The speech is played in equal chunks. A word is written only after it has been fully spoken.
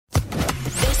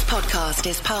podcast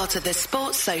is part of the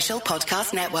Sports Social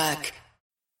Podcast Network.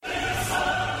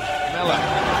 Miller,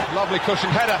 lovely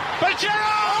cushioned header. But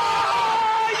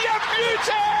Gerrard, you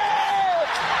beauty!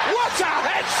 What a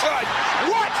head, son!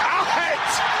 What a head!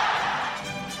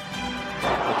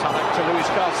 The time to Luis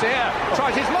Garcia.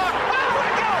 Tries his luck. Oh, what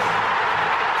a goal!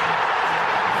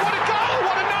 What a goal!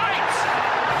 What a night!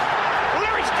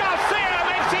 Luis Garcia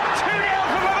makes it 2-0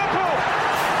 for Liverpool.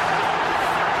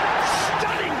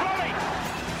 Stunning volley.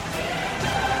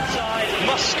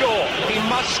 Must score. He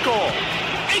must score.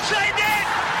 It's in it!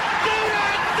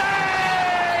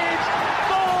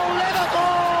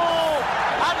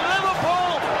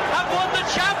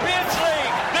 Champions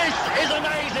League! This is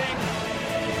amazing!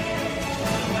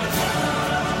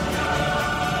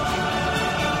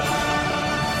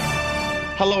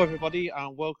 Hello everybody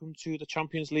and welcome to the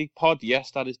Champions League pod.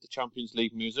 Yes, that is the Champions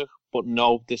League music, but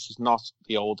no, this is not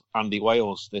the old Andy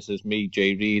Wales. This is me,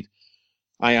 Jay Reid.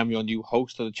 I am your new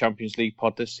host of the Champions League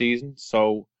pod this season,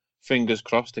 so fingers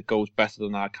crossed it goes better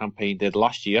than our campaign did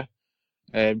last year.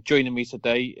 Joining me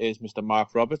today is Mr.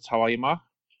 Mark Roberts. How are you, Mark?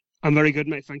 I'm very good,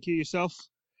 mate. Thank you. Yourself?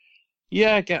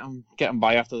 Yeah, getting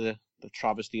by after the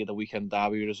travesty of the weekend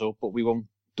derby result, but we won't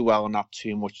dwell on that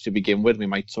too much to begin with. We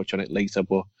might touch on it later,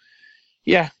 but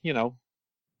yeah, you know,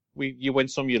 you win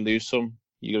some, you lose some,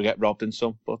 you're going to get robbed in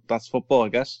some, but that's football, I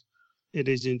guess. It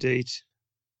is indeed.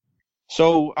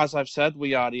 So, as I've said,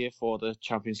 we are here for the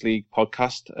Champions League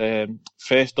podcast.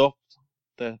 First up,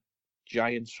 the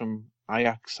Giants from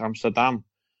Ajax Amsterdam.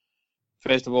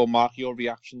 First of all, Mark, your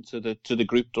reaction to the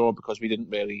group draw, because we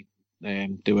didn't really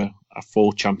do a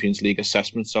full Champions League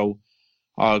assessment. So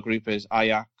our group is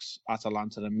Ajax,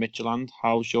 Atalanta and Midtjylland.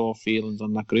 How's your feelings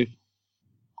on that group?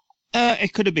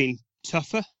 It could have been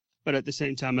tougher, but at the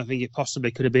same time, I think it possibly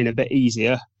could have been a bit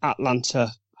easier. Atlanta,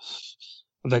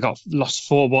 they got lost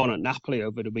 4-1 at Napoli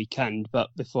over the weekend, but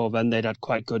before then they'd had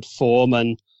quite good form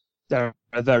and they're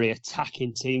a very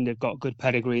attacking team. They've got good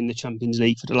pedigree in the Champions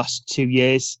League for the last 2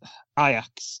 years.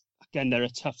 Ajax, again, they're a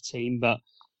tough team, but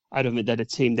I don't think they're the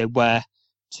team they were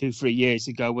 2-3 years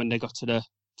ago when they got to the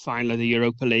final of the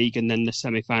Europa League and then the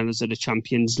semi-finals of the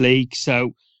Champions League.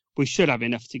 So we should have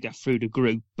enough to get through the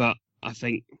group, but I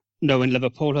think knowing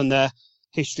Liverpool and their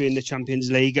history in the Champions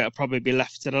League, it'll probably be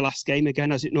left to the last game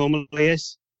again, as it normally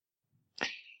is.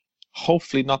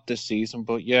 Hopefully not this season,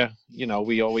 but yeah, you know,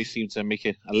 we always seem to make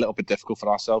it a little bit difficult for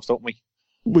ourselves, don't we?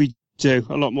 We do,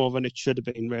 a lot more than it should have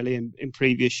been really in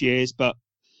previous years, but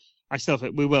I still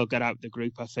think we will get out the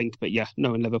group, I think. But yeah,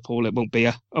 knowing Liverpool, it won't be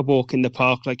a walk in the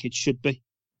park like it should be.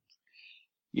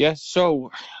 Yeah,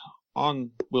 so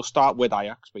we'll start with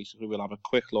Ajax, basically. We'll have a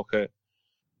quick look at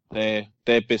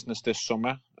their business this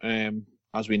summer.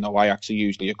 As we know, Ajax are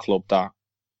usually a club that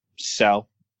sell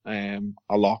a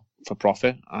lot for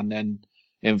profit and then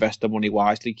invest the money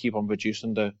wisely, keep on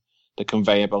producing the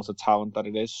conveyor belt of talent that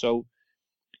it is. So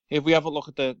if we have a look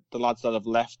at the lads that have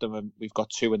left, and we've got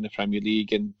two in the Premier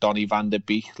League, and Donny van der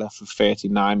Beek left for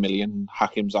 39 million,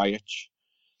 Hakim Ziyech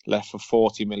left for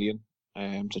 40 million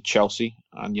to Chelsea,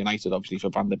 and United obviously for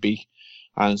van der Beek,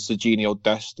 and Serginho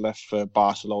Dest left for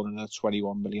Barcelona in a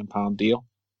 £21 million deal.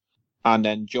 And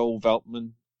then Joel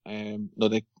Veltman,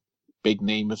 another big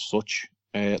name as such,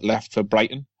 left for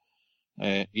Brighton.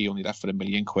 He only left for £1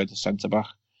 million, a centre-back.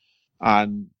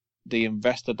 And they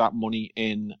invested that money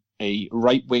in a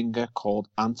right winger called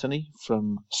Anthony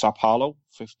from Sao Paulo,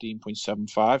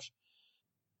 15.75.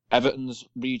 Everton's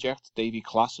reject, Davy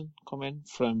Klaassen, come in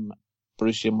from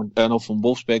from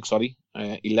Wolfsburg,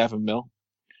 11 mil.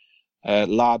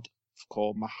 Lad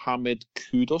called Mohamed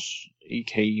Kudus. He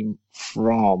came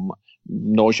from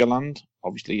Nordsjælland,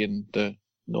 obviously in the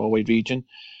Norway region.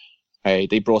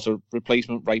 They brought a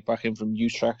replacement right back in from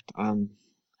Utrecht, and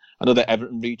another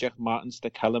Everton reject, Martin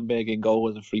Stekelenburg, in goal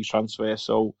as a free transfer.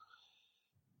 So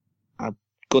I'm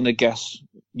going to guess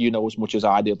you know as much as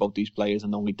I do about these players,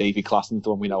 and only Davy Klaassen's the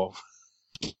one we know of.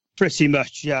 Pretty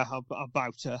much, yeah.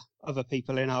 About other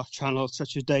people in our channel,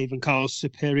 such as Dave and Carl's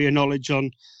superior knowledge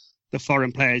on the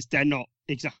foreign players. They're not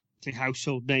exactly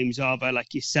household names, are they,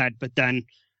 like you said? But then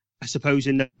I suppose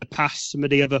in the past, some of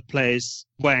the other players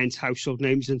weren't household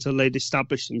names until they'd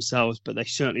established themselves, but they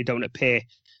certainly don't appear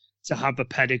to have a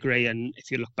pedigree. And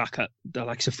if you look back at the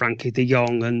likes of Frankie de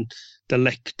Jong and the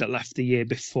Ligt that left the year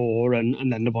before,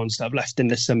 and then the ones that have left in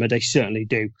the summer, they certainly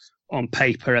do, on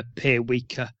paper, appear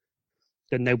weaker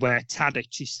than they were.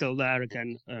 Tadic is still there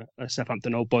again, a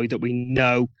Southampton old boy that we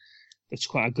know. It's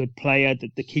quite a good player.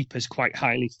 The keeper's quite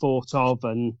highly thought of,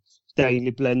 and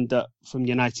Daley Blind from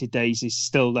United days is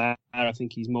still there. I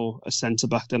think he's more a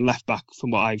centre-back than left-back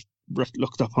from what I've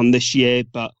looked up on this year.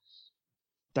 But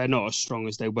they're not as strong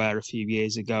as they were a few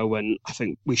years ago, and I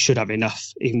think we should have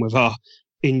enough, even with our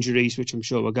injuries, which I'm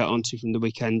sure we'll get onto from the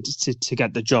weekend, to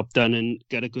get the job done and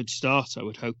get a good start, I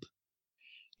would hope.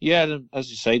 Yeah, as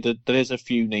you say, there is a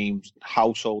few names,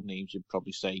 household names, you'd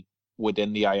probably say,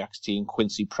 within the Ajax team.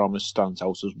 Quincy Promes stands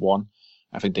out as one.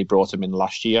 I think they brought him in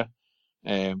last year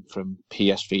from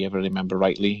PSV, if I remember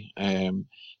rightly.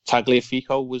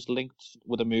 Tagliafico was linked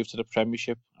with a move to the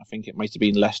Premiership. I think it might have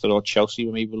been Leicester or Chelsea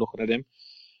when we were looking at him.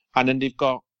 And then they've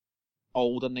got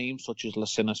older names such as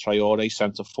Lacina Traore,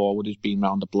 centre forward, who's been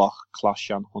round the block.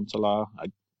 Klaas-Jan Huntelaar,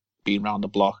 been round the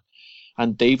block.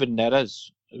 And David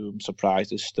Neres, who I'm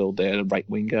surprised is still there, a right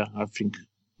winger. I think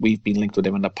we've been linked with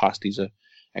him in the past. He's an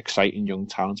exciting young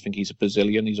talent. I think he's a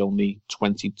Brazilian. He's only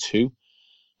 22.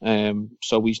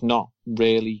 So he's not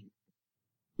really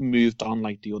moved on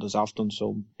like the others have done.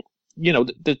 So,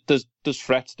 there's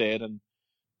threats there. And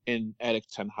in Erik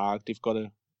ten Hag, they've got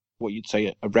what you'd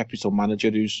say, a reputable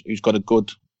manager who's got a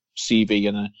good CV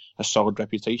and a solid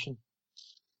reputation.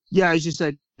 Yeah, as you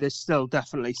said, there's still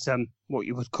definitely some what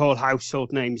you would call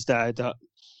household names there that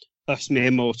us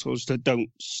mere mortals that don't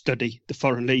study the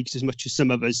foreign leagues as much as some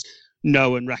of us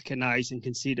know and recognise and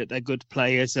can see that they're good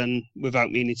players, and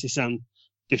without meaning to sound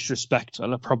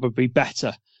disrespectful, are probably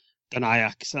better than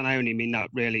Ajax. And I only mean that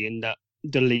really in that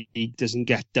the league doesn't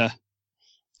get the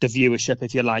viewership,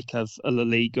 if you like, of a La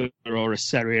Liga or a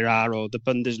Serie A or the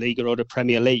Bundesliga or the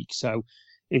Premier League. So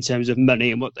in terms of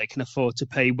money and what they can afford to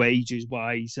pay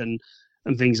wages-wise and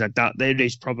things like that, there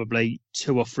is probably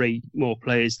 2 or 3 more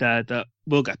players there that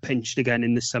will get pinched again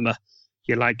in the summer.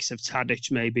 Your likes of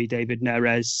Tadic, maybe David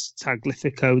Neres,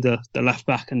 Tagliafico, the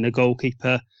left-back and the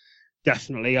goalkeeper,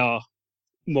 definitely are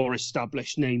more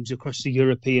established names across the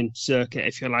European circuit,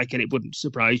 if you like, and it wouldn't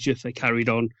surprise you if they carried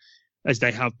on as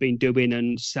they have been doing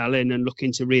and selling and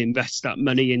looking to reinvest that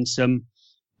money in some,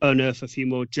 unearth a few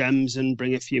more gems and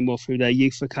bring a few more through their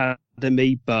youth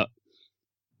academy. But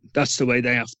that's the way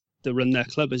they have to run their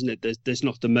club, isn't it? There's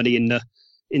not the money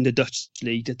in the Dutch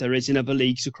league that there is in other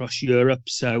leagues across Europe.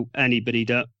 So anybody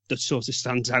that sort of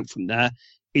stands out from there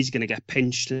is going to get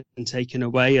pinched and taken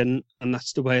away, and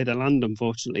that's the way of the land,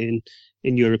 unfortunately,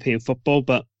 in European football.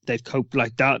 But they've coped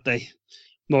like that. They,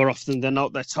 more often than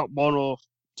not, they're top 1 or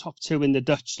top 2 in the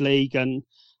Dutch league, and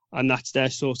that's their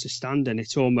sort of standing.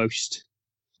 It's not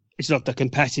the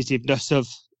competitiveness of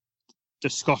the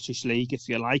Scottish league, if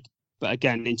you like, but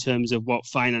again, in terms of what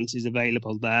finance is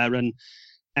available there, and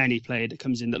any player that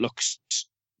comes in that looks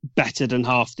better than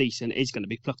half decent is going to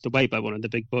be plucked away by one of the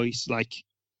big boys. Like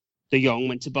De Jong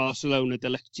went to Barcelona, De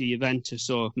Ligt to Juventus,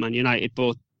 or Man United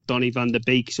bought Donny van der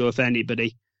Beek. So if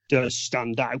anybody does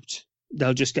stand out,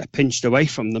 they'll just get pinched away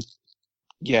from them.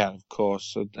 Yeah, of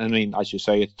course. I mean, as you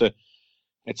say,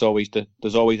 there's always a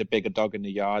bigger dog in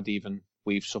the yard. Even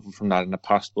we've suffered from that in the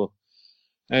past. But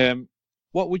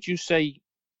what would you say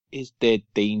is their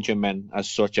danger men as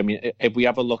such? I mean, if we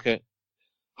have a look at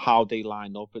how they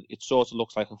line up, it sort of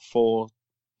looks like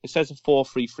it says a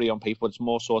 4-3-3 on paper, but it's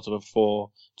more sort of a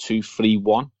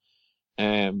 4-2-3-1.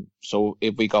 So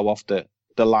if we go off the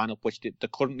lineup, which they're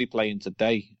currently playing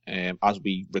today, as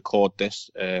we record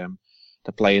this,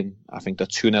 they're playing, I think they're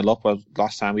 2-0 up.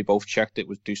 Last time we both checked, it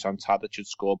was Dusan Tadic had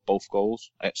scored both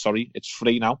goals. It's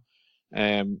 3 now.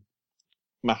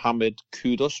 Mohamed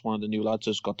Kudus, one of the new lads,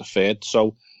 has got the 3rd.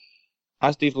 So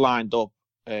as they've lined up,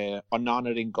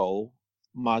 Onana in goal,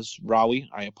 Mazraoui,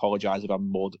 I apologise if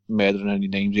I'm murdering any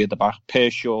names here at the back, Per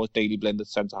Shaw, Daley Blind at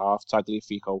centre-half,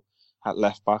 Tagliafico at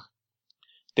left-back,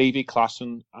 Davy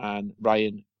Klaassen and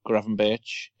Ryan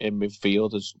Gravenberch in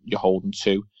midfield as you're holding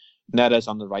 2. Neres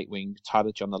on the right wing,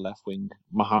 Tadic on the left wing,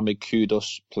 Mohamed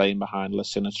Kudus playing behind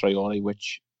Lacina Traore,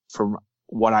 which from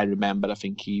what I remember, I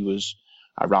think he was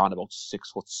around about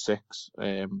 6'6".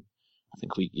 I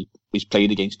think he's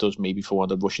played against us maybe for one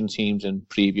of the Russian teams in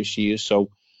previous years. So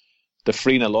the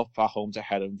 3-0 up at home to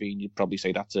Heerenveen, you'd probably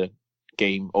say that's a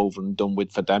game over and done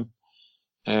with for them.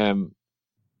 Who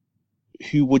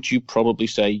would you probably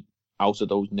say out of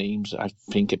those names? I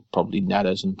think it probably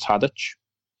Neres and Tadic.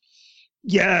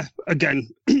 Yeah,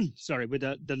 again, sorry, with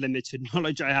the limited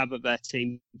knowledge I have of their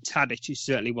team, Tadic is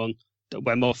certainly one that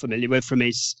we're more familiar with from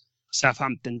his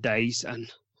Southampton days.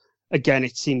 And again,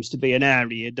 it seems to be an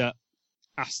area that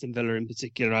Aston Villa in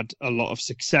particular had a lot of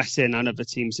success in, and other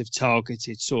teams have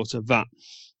targeted sort of that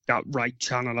right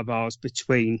channel of ours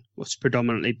between what's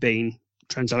predominantly been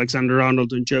Trent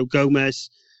Alexander-Arnold and Joe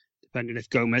Gomez, depending if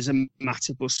Gomez and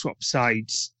Matip will swap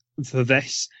sides for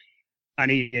this.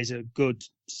 And he is a good,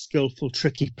 skillful,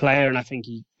 tricky player, and I think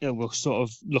he will sort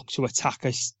of look to attack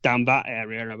us down that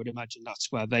area, and I would imagine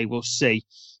that's where they will see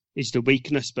is the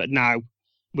weakness. But now,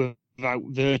 with without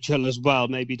Virgil as well.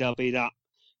 Maybe there'll be that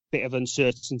bit of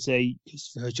uncertainty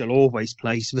because Virgil always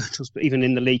plays. But even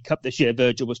in the League Cup this year,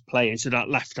 Virgil was playing. So that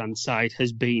left-hand side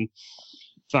has been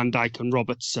Van Dijk and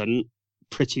Robertson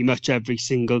pretty much every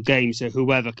single game. So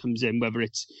whoever comes in, whether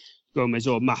it's Gomez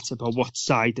or Matip or what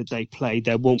side that they play,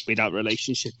 there won't be that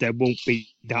relationship. There won't be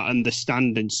that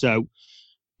understanding. So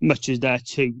much as their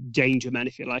two danger men,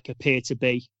 if you like, appear to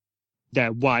be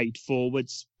their wide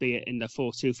forwards, be it in the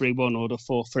 4-2-3-1 or the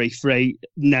 4-3-3,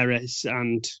 Neres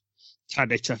and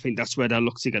Tadic, I think that's where they'll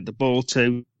look to get the ball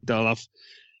to. They'll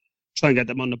try and get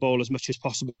them on the ball as much as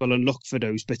possible and look for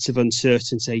those bits of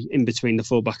uncertainty in between the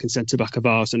fullback and centre-back of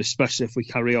ours, and especially if we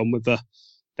carry on with the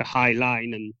high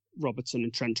line and Robertson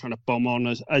and Trent trying to bomb on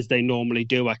as they normally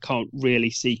do. I can't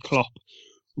really see Klopp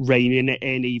reining it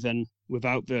in even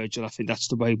without Virgil. I think that's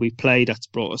the way we play. That's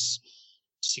brought us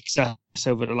success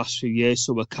over the last few years,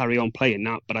 so we'll carry on playing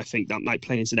that, but I think that might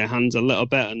play into their hands a little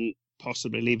bit and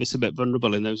possibly leave us a bit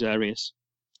vulnerable in those areas.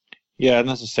 Yeah, and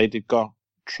as I say, they've got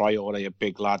Traore, a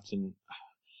big lad, and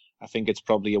I think it's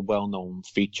probably a well-known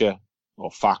feature or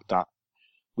fact that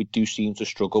we do seem to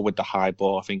struggle with the high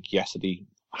ball. I think yesterday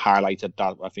highlighted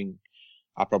that. I think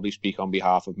I probably speak on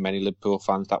behalf of many Liverpool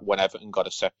fans that when Everton got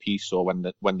a set piece or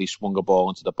when they swung a ball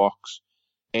into the box,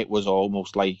 it was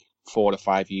almost like 4 or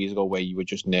 5 years ago where you were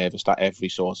just nervous that every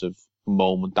sort of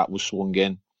moment that was swung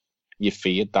in, you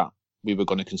feared that we were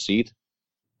going to concede.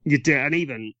 You did, and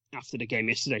even after the game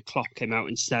yesterday, Klopp came out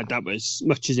and said that was,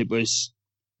 much as it was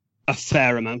a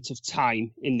fair amount of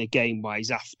time in the game-wise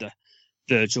after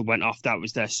Virgil went off, that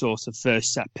was their sort of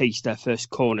first set piece, their first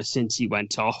corner since he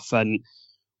went off, and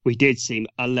we did seem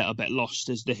a little bit lost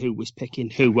as to who was picking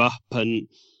who up and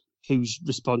whose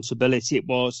responsibility it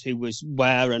was, who was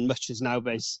where, and much as now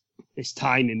there's this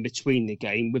time in between the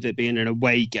game, with it being an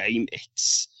away game,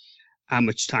 it's how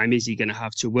much time is he going to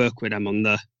have to work with them on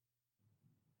the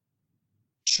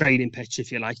training pitch,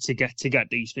 if you like, to get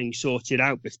these things sorted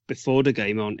out before the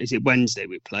game on. Is it Wednesday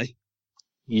we play?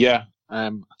 Yeah,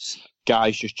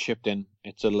 guys just chipped in.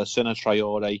 It's a Lassina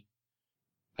Traore,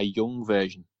 a young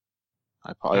version.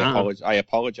 I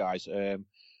apologise.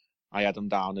 I had him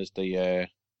down as the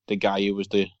guy who was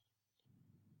the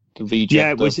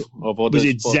reject of others. Was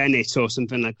it Zenit or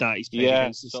something like that? He's played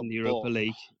against us in the Europa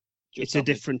League. It's a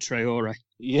different Traore.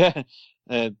 Yeah,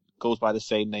 goes by the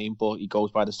same name, but he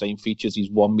goes by the same features. He's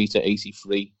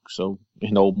 1.83 m, so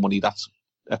in old money, that's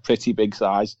a pretty big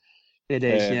size. It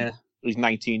is, yeah. He's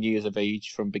 19 years of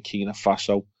age from Burkina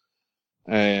Faso,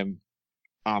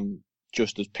 and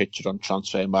just as pictured on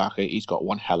Transfer Market, he's got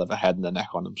one hell of a head and a neck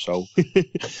on him. So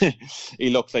he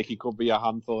looks like he could be a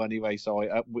handful anyway. So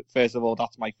first of all,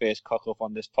 that's my first cock up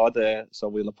on this pod, so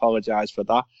we'll apologise for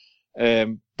that.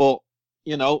 But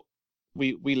you know,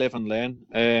 we live and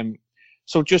learn.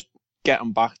 So just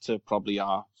getting back to probably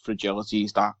our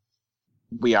fragilities that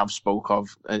we have spoke of,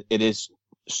 it is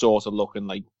sort of looking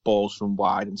like balls from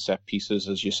wide and set pieces,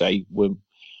 as you say. We're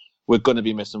going to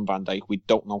be missing Van Dijk. We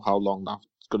don't know how long that's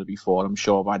going to be for. I'm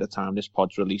sure by the time this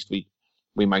pod's released,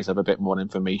 we might have a bit more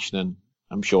information, and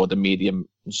I'm sure the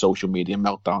social media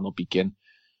meltdown will begin.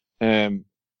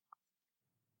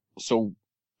 So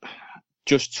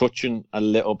just touching a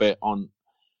little bit on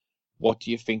what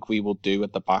do you think we will do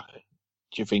at the back?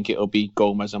 Do you think it'll be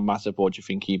Gomez and Matip, or do you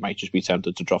think he might just be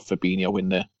tempted to drop Fabinho in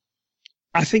there?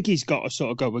 I think he's got to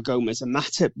sort of go with Gomez and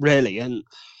Matip, really, and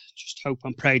just hope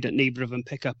and pray that neither of them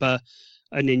pick up an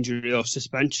injury or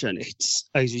suspension. It's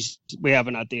we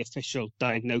haven't had the official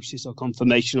diagnosis or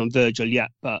confirmation on Virgil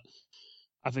yet, but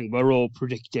I think we're all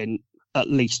predicting at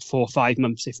least 4 or 5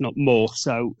 months, if not more.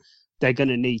 So they're going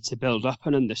to need to build up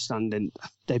an understanding.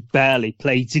 They barely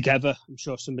played together. I'm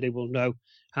sure somebody will know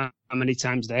how many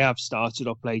times they have started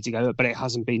or played together, but it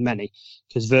hasn't been many,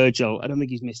 because Virgil, I don't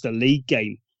think he's missed a league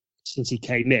game since he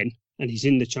came in, and he's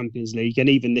in the Champions League, and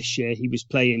even this year he was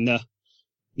playing the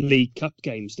League Cup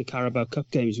games, the Carabao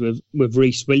Cup games with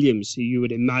Reece Williams, who you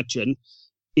would imagine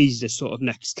is the sort of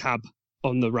next cab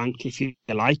on the rank, if you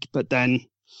like. But then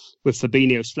with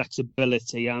Fabinho's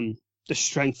flexibility and the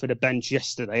strength of the bench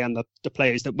yesterday, and the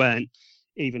players that weren't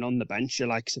even on the bench, the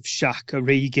likes of Shaq,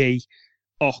 Origi,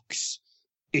 Ox,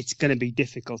 it's going to be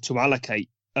difficult to allocate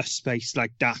a space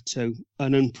like that to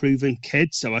an unproven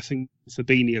kid. So I think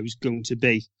Fabinho is going to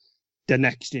be the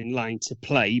next in line to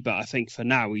play, but I think for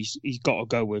now he's got to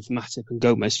go with Matip and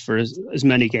Gomez for as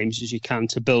many games as you can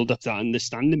to build up that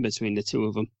understanding between the two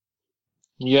of them.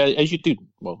 Yeah, as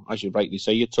you rightly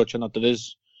say, you're touching on that.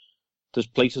 There's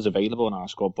places available in our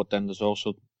squad, but then there's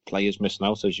also players missing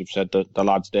out, as you've said. The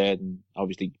lad's there, and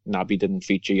obviously Naby didn't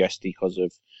feature yesterday because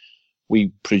of,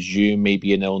 we presume,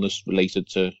 maybe an illness related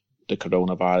to the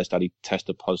coronavirus that he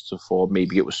tested positive for.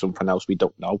 Maybe it was something else, we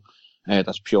don't know.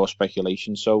 That's pure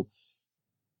speculation. So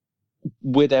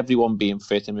with everyone being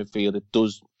fit in midfield, it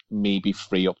does maybe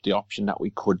free up the option that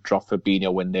we could drop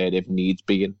Fabinho in there if needs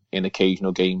be in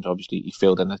occasional games. Obviously, he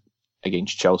filled in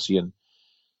against Chelsea, and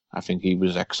I think he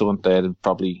was excellent there, and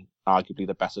probably arguably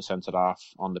the better centre-half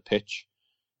on the pitch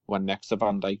when next to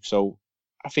Van Dijk. So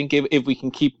I think if we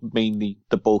can keep mainly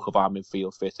the bulk of our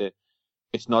midfield fit,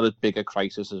 it's not as big a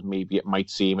crisis as maybe it might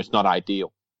seem. It's not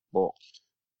ideal, but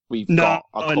we've got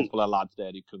a couple of lads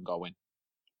there who can go in.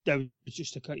 There was,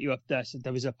 just to cut you up there, so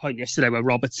there was a point yesterday where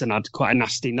Robertson had quite a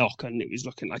nasty knock and it was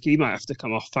looking like he might have to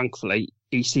come off. Thankfully,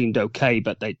 he seemed okay,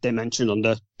 but they mentioned on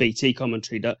the BT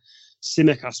commentary that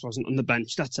Tsimikas wasn't on the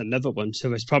bench. That's another one. So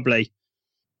there's probably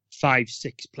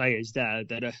 5-6 players there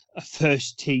that are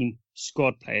first team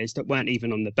squad players that weren't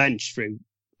even on the bench through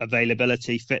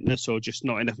availability, fitness, or just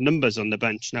not enough numbers on the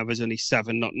bench. Now there's only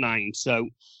 7, not 9. So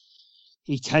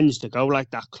he tends to go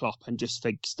like that, Klopp, and just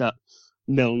thinks that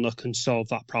Milner can solve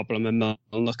that problem and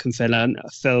Milner can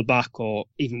fill back, or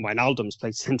even Wijnaldum's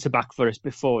played centre-back for us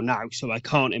before now. So I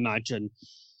can't imagine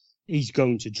he's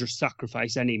going to just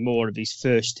sacrifice any more of his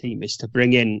first teamers to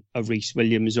bring in a Reece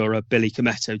Williams or a Billy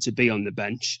Cometto to be on the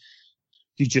bench.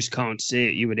 You just can't see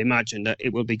it. You would imagine that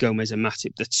it will be Gomez and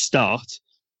Matip that start,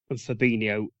 and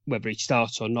Fabinho, whether he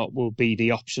starts or not, will be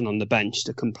the option on the bench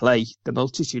that can play the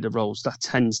multitude of roles. That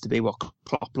tends to be what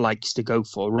Klopp likes to go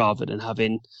for, rather than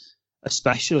having a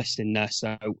specialist in there.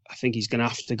 So I think he's going to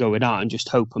have to go with that and just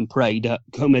hope and pray that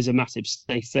Gomez and Matip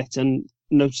stay fit and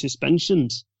no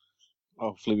suspensions.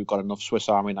 Hopefully we've got enough Swiss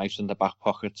Army knives in the back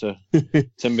pocket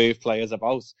to move players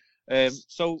about.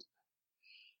 So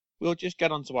we'll just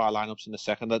get onto our lineups in a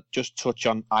second. I'll just touch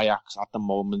on Ajax at the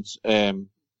moment.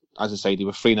 As I say, they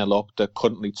were 3-0 up. They're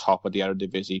currently top of the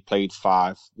Eredivisie. Played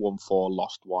 5, won 4,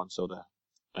 lost 1. So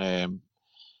they're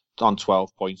on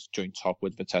 12 points, joint top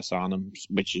with Vitesse Arnhem,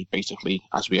 which is basically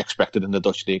as we expected in the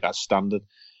Dutch league as standard.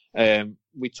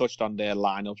 We touched on their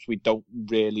lineups. We don't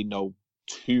really know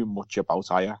too much about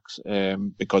Ajax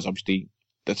because obviously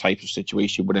the type of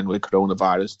situation we're in with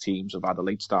coronavirus, teams have had a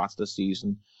late start to the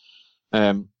season.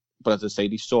 But as I say,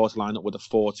 they sort of line up with a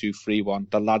 4-2-3-1.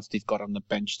 The lads they've got on the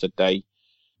bench today,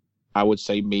 I would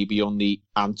say maybe only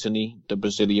Anthony, the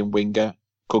Brazilian winger,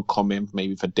 could come in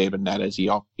maybe for David Neres.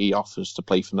 He offers to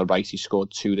play from the right. He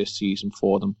scored 2 this season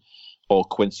for them. Or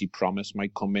Quincy Promes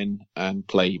might come in and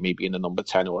play maybe in the number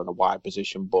 10 or in a wide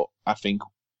position. But I think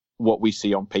what we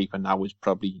see on paper now is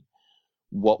probably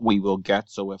what we will get.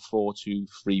 So a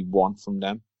 4-2-3-1 from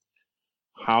them.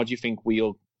 How do you think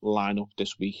we'll line up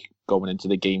this week going into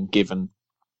the game, given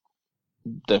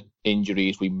the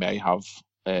injuries we may have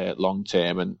long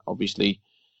term, and obviously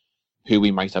who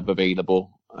we might have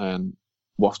available, and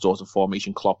what sort of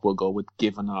formation Klopp will go with,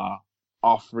 given our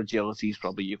off-fragilities,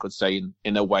 probably you could say,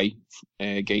 in away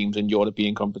games in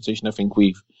European competition. I think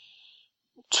we've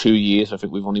 2 years, I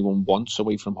think we've only won once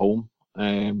away from home,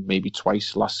 maybe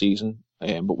twice last season,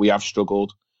 but we have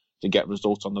struggled to get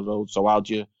results on the road. So how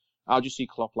do you see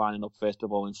Klopp lining up, first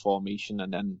of all, in formation,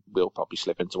 and then we'll probably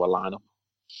slip into a lineup?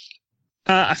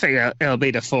 I think it'll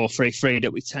be the 4-3-3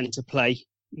 that we tend to play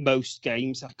most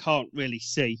games. I can't really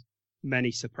see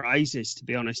many surprises, to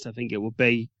be honest. I think it will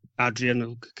be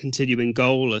Adrian continuing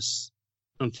goal, as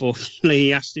unfortunately he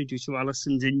has to due to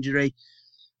Alisson's injury.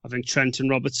 I think Trent and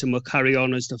Robertson will carry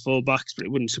on as the fullbacks, but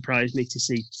it wouldn't surprise me to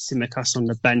see Tsimikas on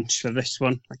the bench for this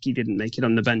one. Like, he didn't make it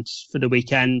on the bench for the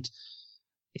weekend.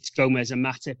 It's Gomez and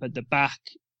Matip at the back.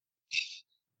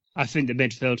 I think the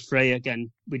midfield three,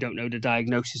 again, we don't know the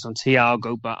diagnosis on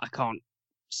Thiago, but I can't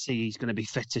see he's going to be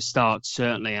fit to start,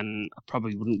 certainly, and I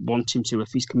probably wouldn't want him to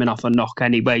if he's coming off a knock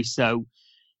anyway. So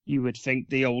you would think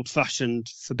the old-fashioned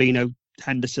Fabinho,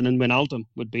 Henderson and Wijnaldum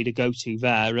would be the go-to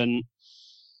there, and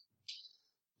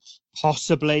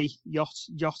possibly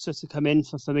Jota to come in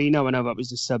for Firmino. I know that was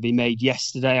the sub he made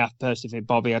yesterday. I personally think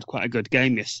Bobby had quite a good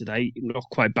game yesterday. Not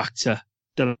quite back to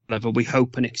the level we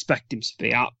hope and expect him to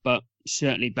be at, but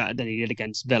certainly better than he did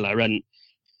against Villa. And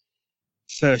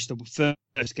first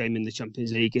game in the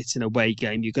Champions League, it's an away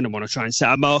game. You're going to want to try and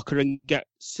set a marker and get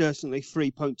certainly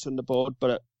 3 points on the board,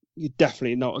 but you're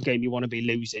definitely not a game you want to be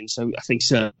losing. So I think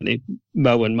certainly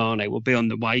Mo and Mane will be on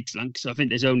the wide flank. So I think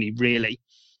there's only really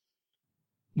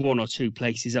 1 or 2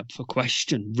 places up for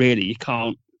question. Really, you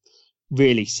can't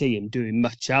really see him doing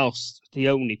much else. The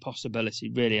only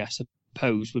possibility, really, I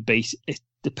suppose, would be,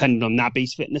 depending on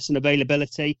Naby's fitness and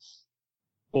availability,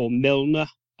 or Milner,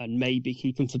 and maybe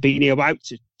keeping Fabinho out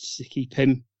to keep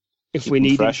him if we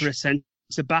need him for a centre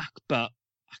back. But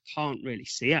I can't really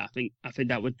see it. I think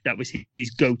that was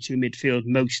his go-to midfield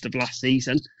most of last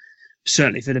season.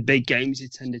 certainly for the big games,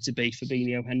 it tended to be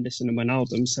Fabinho, Henderson and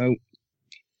Wijnaldum. So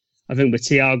I think with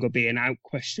Thiago being out,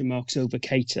 question marks over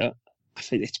Keita, I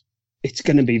think it's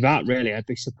going to be that, really. I'd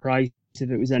be surprised if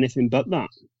it was anything but that.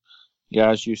 Yeah,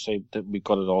 as you say, that we've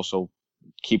got to also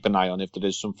keep an eye on if there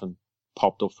is something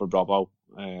popped up for Robbo.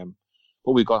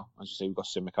 But we've got, as you say, we've got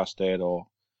Tsimikas there, or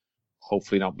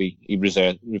hopefully not he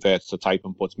reverts to type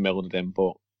and puts Milner in.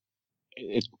 But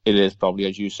it is probably,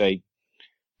 as you say,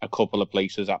 a couple of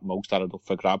places at most that are up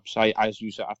for grabs. As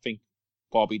you said, I think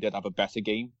Bobby did have a better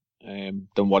game than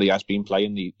what he has been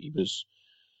playing. He was,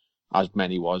 as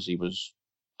many was, he was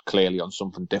clearly on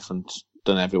something different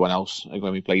than everyone else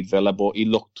when we played Villa. But he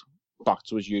looked back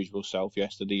to his usual self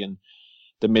yesterday, and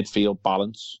the midfield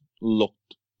balance looked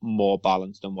more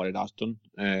balanced than what it has done.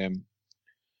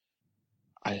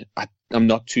 I'm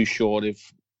not too sure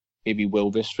if he will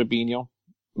risk Fabinho.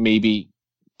 Maybe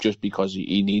just because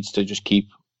he needs to just keep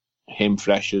him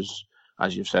fresh,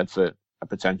 as you've said, for a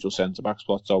potential centre-back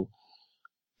spot. So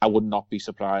I would not be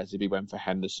surprised if he went for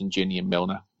Henderson, Gini and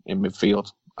Milner in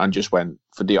midfield and just went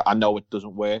for I know it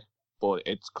doesn't work, but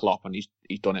it's Klopp and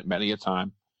he's done it many a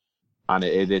time. And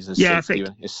it is a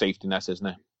safety net, isn't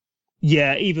it?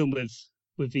 Yeah, even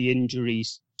with the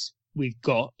injuries we've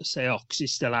got, say Ox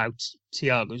is still out,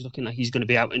 Thiago's looking like he's going to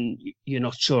be out, and you're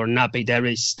not sure. Naby, there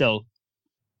is still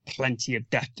plenty of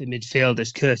depth in midfield.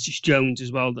 There's Curtis Jones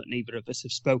as well that neither of us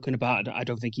have spoken about. I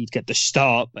don't think he'd get the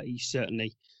start, but he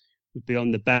certainly would be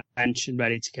on the bench and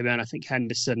ready to come in. I think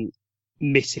Henderson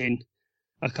missing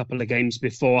a couple of games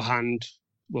beforehand.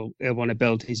 Well, he'll want to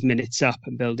build his minutes up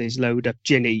and build his load up.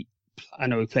 Gini, I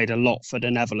know he played a lot for the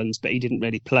Netherlands, but he didn't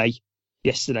really play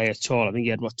yesterday at all. I think he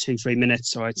had 2-3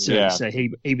 minutes, so I'd certainly say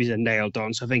he was a nailed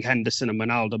on. So I think Henderson and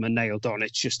Wijnaldum are nailed on.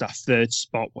 It's just that third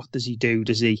spot. What does he do?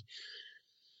 Does he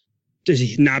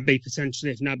Naby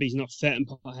potentially, if Naby's not fit, and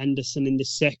put Henderson in the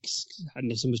 6?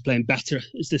 Henderson was playing better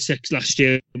as the 6 last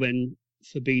year when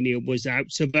Fabinho was out.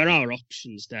 So there are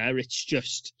options there. It's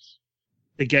just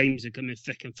the games are coming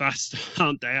thick and fast,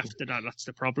 aren't they? After that, that's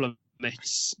the problem.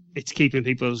 It's keeping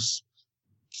people's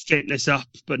fitness up,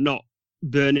 but not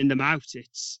burning them out.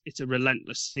 It's a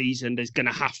relentless season. There's going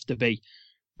to have to be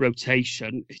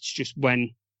rotation. It's just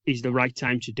when is the right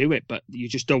time to do it. But you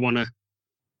just don't want to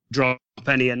drop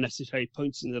any unnecessary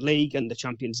points in the league and the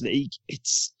Champions League.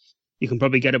 You can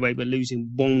probably get away with losing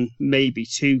 1, maybe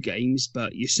 2 games,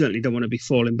 but you certainly don't want to be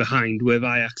falling behind with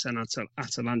Ajax and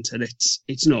Atalanta.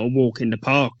 It's not a walk in the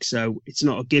park, so it's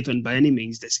not a given by any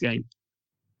means, this game.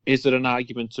 Is there an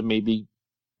argument to maybe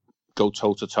go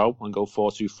toe-to-toe and go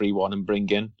 4-2-3-1 and bring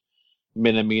in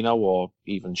Minamino or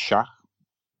even Shaq?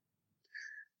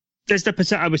 There's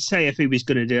the I would say if he was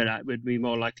going to do that, it would be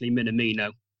more likely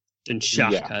Minamino than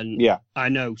Shaq. Yeah. I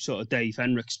know sort of Dave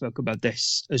Henrik spoke about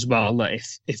this as well, that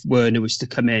if Werner was to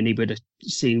come in, he would have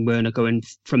seen Werner going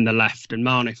from the left and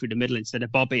Mane through the middle instead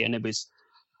of Bobby. And it was,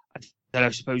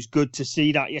 I suppose, good to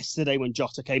see that yesterday when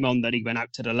Jota came on, that he went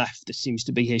out to the left. It seems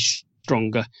to be his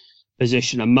stronger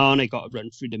position. And Mane got a run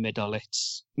through the middle.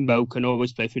 Mo can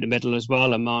always play through the middle as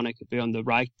well, and Mane could be on the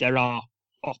right. There are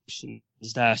options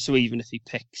there. So even if he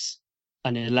picks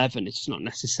an 11, it's not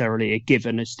necessarily a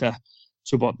given as to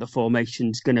what the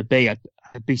formation's going to be. I'd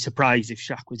be surprised if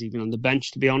Shaq was even on the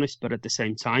bench, to be honest. But at the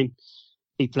same time,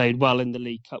 he played well in the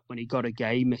League Cup when he got a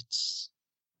game. It's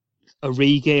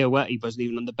Origi, or he wasn't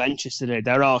even on the bench yesterday.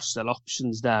 There are still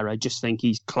options there. I just think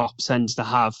Klopp tends to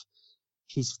have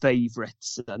his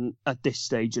favourites, and at this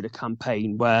stage of the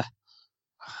campaign, where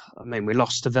we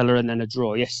lost to Villa and then a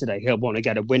draw yesterday, he'll want to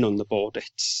get a win on the board.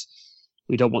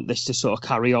 We don't want this to sort of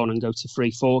carry on and go to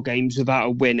 3-4 games without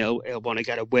a win. He'll want to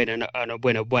get a win and a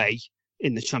win away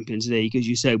in the Champions League. As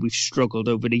you say, we've struggled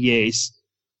over the years.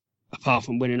 Apart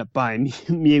from winning at Bayern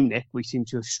Munich, we seem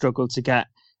to have struggled to get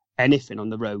anything on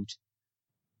the road.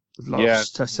 We've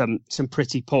lost to some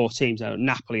pretty poor teams.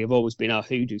 Napoli have always been our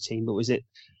hoodoo team, but was it?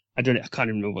 I can't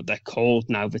even remember what they're called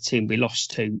now. The team we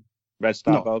lost to, Red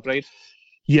Star Belgrade.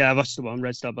 Yeah, that's the one.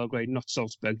 Red Star Belgrade, not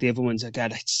Salzburg. The other ones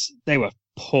again, they were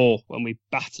poor when we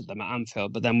battered them at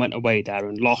Anfield, but then went away there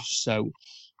and lost. So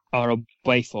our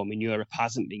away form in Europe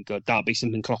hasn't been good. That'll be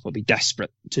something Klopp will be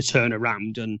desperate to turn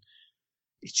around, and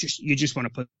you just want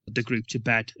to put the group to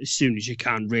bed as soon as you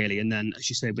can, really. And then, as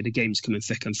you say, with the games coming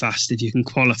thick and fast, if you can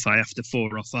qualify after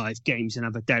 4 or 5 games and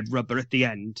have a dead rubber at the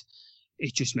end,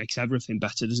 it just makes everything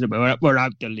better, doesn't it? We're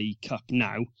out the League Cup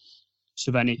now. So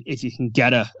then if you can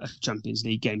get a Champions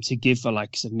League game to give the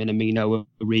likes of Minamino,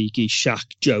 Origi, Shaq,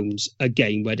 Jones a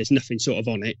game where there's nothing sort of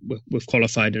on it, we've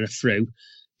qualified and are through,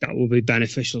 that will be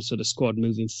beneficial to the squad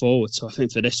moving forward. So I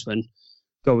think for this one,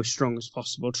 go as strong as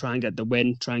possible, try and get the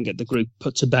win, try and get the group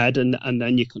put to bed, and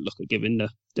then you can look at giving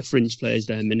the fringe players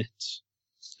their minutes.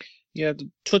 Yeah,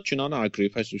 touching on our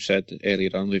group, as we said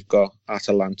earlier on, we've got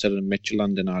Atalanta and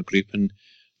Midtjylland in our group, and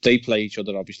they play each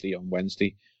other obviously on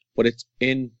Wednesday, but it's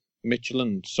in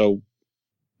Midtjylland, so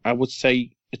I would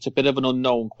say it's a bit of an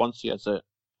unknown quantity as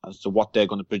to what they're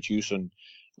going to produce, and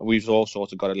we've all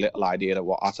sort of got a little idea of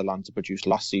what Atalanta produced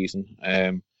last season.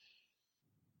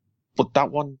 But that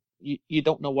one, you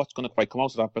don't know what's going to quite come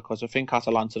out of that, because I think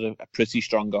Atalanta are pretty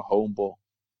strong at home, but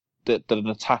they're an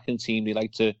attacking team. They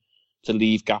like to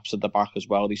leave gaps at the back as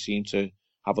well. They seem to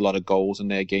have a lot of goals in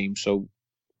their game. So,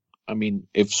 I mean,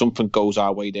 if something goes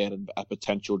our way there, a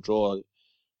potential draw,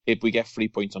 if we get 3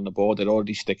 points on the board, it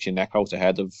already sticks your neck out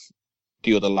ahead of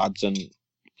the other lads. And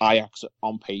Ajax,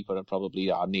 on paper, are probably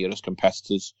our nearest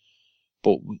competitors.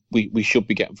 But we should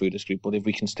be getting through this group. But if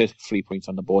we can stick 3 points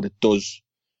on the board, it does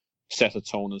set a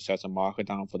tone and set a marker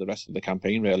down for the rest of the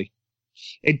campaign, really.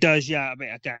 It does, yeah. I mean,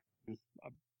 again, I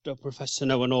don't profess to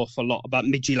know an awful lot about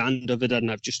Midtjylland other than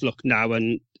I've just looked now,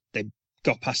 and they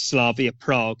got past Slavia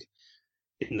Prague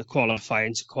in the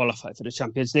qualifying to qualify for the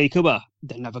Champions League. Well,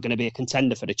 they're never going to be a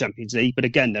contender for the Champions League, but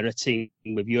again, they're a team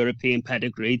with European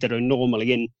pedigree that are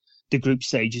normally in the group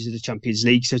stages of the Champions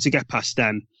League, so to get past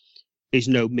them is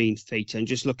no mean feat. And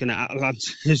just looking at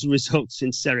Atalanta's results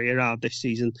in Serie A this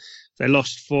season, they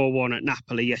lost 4-1 at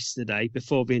Napoli yesterday.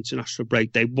 Before the international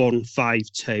break, they won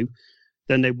 5-2.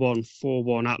 Then they won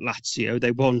 4-1 at Lazio.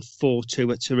 They won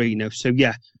 4-2 at Torino. So,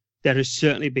 yeah, there has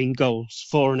certainly been goals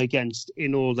for and against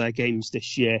in all their games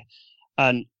this year.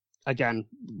 And, again,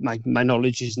 my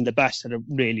knowledge isn't the best. I don't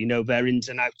really know their ins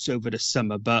and outs over the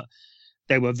summer, but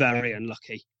they were very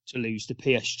unlucky to lose to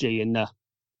PSG in the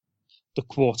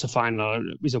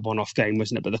quarter-final. It was a one-off game,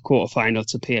 wasn't it? But the quarter-final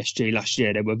to PSG last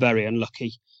year, they were very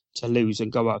unlucky to lose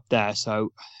and go out there.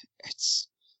 So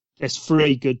there's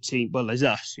three good teams. Well, there's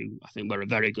us, who I think we're a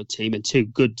very good team, and two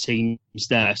good teams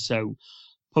there. So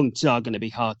points are going to be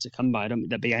hard to come by. I don't think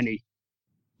there'll be any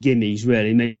gimmies,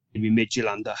 really. Maybe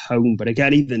Midtjylland at home. But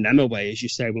again, even them away, as you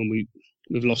say, when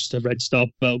we've lost to Red Star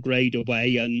Belgrade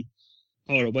away, and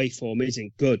our away form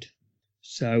isn't good.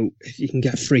 So if you can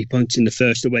get 3 points in the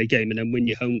first away game and then win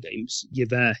your home games, you're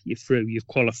there, you're through, you've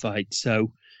qualified.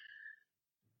 So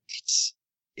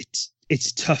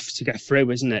it's tough to get through,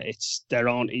 isn't it? There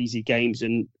aren't easy games,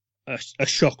 and a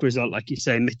shock result, like you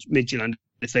say, Midtjylland,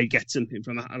 if they get something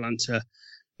from Atalanta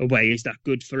away, is that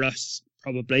good for us?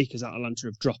 Probably, because Atalanta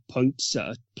have dropped points at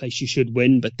a place you should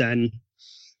win, but then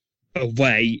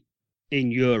away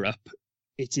in Europe,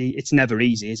 it's never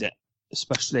easy, is it?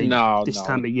 Especially this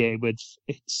time of year,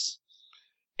 it's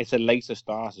a later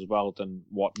start as well than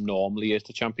what normally is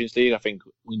the Champions League. I think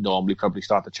we normally probably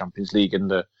start the Champions League in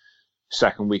the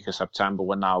second week of September.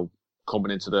 We're now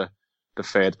coming into the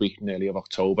third week nearly of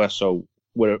October, so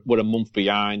we're a month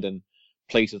behind. And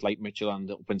places like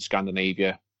Midtjylland up in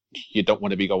Scandinavia, you don't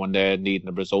want to be going there needing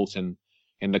a result in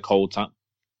the cold,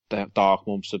 the dark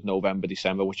months of November,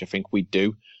 December, which I think we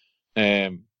do.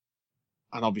 And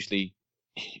obviously,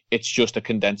 it's just a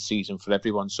condensed season for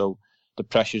everyone, so the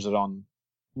pressures are on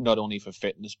not only for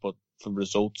fitness but for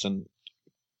results and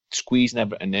squeezing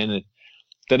everything in.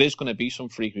 There is going to be some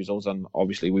freak results, and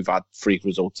obviously we've had freak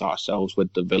results ourselves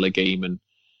with the Villa game, and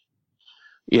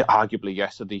arguably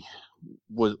yesterday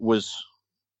was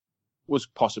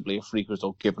possibly a freak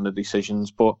result given the decisions.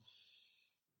 But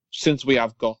since we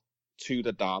have got to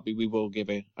the derby, we will give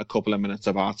it a couple of minutes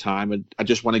of our time, and I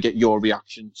just want to get your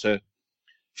reaction to,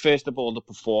 first of all, the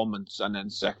performance, and then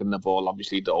second of all,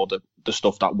 obviously, all the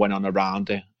stuff that went on around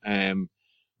it.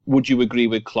 Would you agree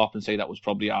with Klopp and say that was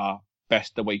probably our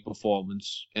best away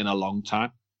performance in a long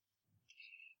time?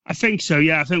 I think so,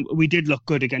 yeah. I think we did look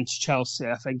good against Chelsea.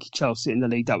 I think Chelsea in the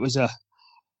league, that was a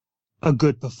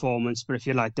good performance. But if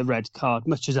you like, the red card,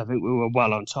 much as I think we were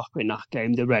well on top in that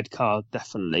game, the red card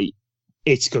definitely,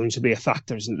 it's going to be a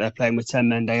factor, isn't it? They're playing with 10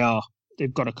 men.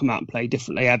 They've got to come out and play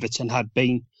differently. Everton had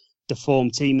been the form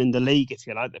team in the league, if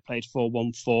you like. They played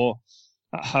 4-1-4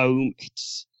 at home.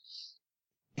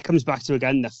 It comes back to,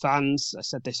 again, the fans. I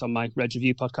said this on my Red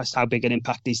Review podcast. How big an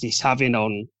impact is this having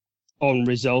on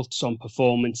results, on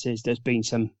performances? There's been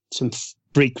some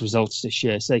freak results this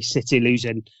year. Say City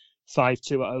losing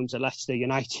 5-2 at home to Leicester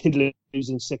United,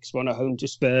 losing 6-1 at home to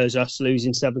Spurs, us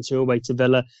losing 7-2 away to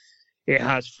Villa. It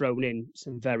has thrown in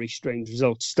some very strange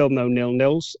results. Still no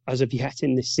 0-0s as of yet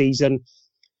in this season.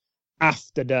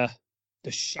 After the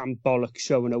shambolic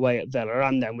showing away at Villa,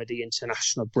 and then with the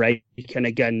international break, and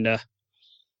again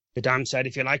the downside,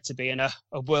 if you like, to being a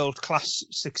world-class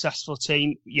successful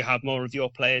team, you have more of your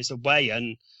players away,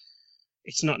 and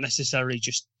it's not necessarily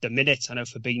just the minutes. I know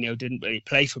Fabinho didn't really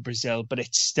play for Brazil, but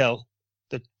it's still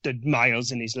the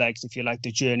miles in his legs, if you like,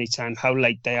 the journey time, how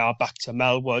late they are back to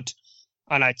Melwood.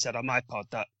 And I'd said on my pod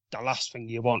that the last thing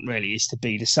you want really is to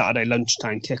be the Saturday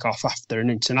lunchtime kickoff after an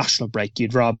international break.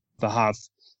 You'd rather have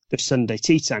the Sunday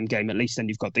tea time game. At least then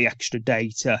you've got the extra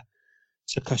day to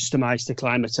customise, to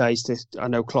climatise. I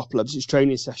know Klopp loves his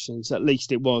training sessions. At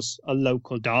least it was a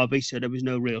local derby, so there was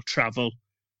no real travel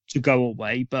to go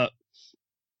away. But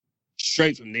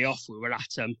straight from the off, we were at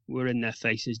them. We were in their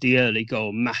faces. The early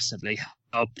goal massively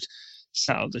helped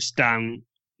settle us down.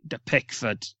 The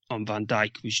Pickford on Van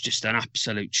Dijk was just an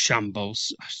absolute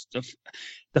shambles.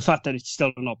 The fact that it's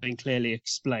still not been clearly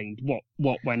explained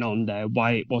what went on there,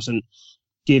 why it wasn't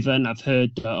given. I've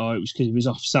heard that it was because he was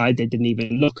offside. They didn't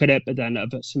even look at it. But then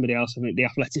somebody else, I think The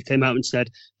Athletic, came out and said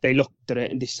they looked at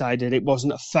it and decided it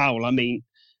wasn't a foul. I mean,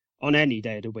 on any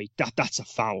day of the week, that's a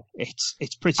foul. It's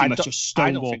pretty much a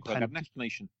stonewall. I don't think they'll get an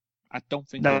explanation. I don't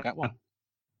think they'll get one.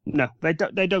 No,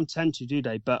 they don't tend to, do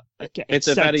they? But it's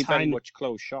a very, very much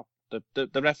closed shop.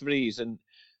 The referees, and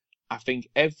I think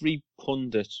every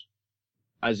pundit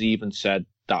has even said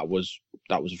that was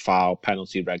a foul,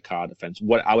 penalty, red card, offence,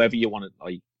 however you want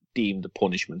to deem the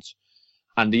punishments.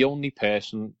 And the only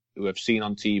person who I've seen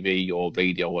on TV or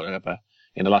radio or whatever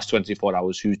in the last 24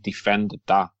 hours who's defended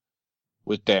that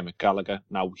was Dermot Gallagher.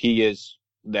 Now, he is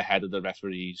the head of the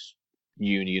referees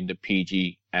union, the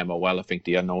PGMOL, I think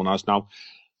they are known as now.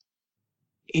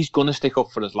 He's going to stick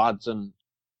up for his lads, and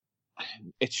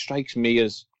it strikes me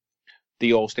as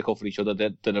they all stick up for each other.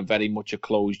 They're very much a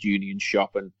closed union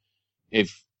shop, and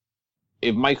if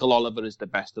Michael Oliver is the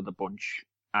best of the bunch,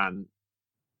 and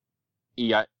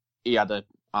he had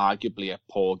arguably a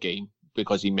poor game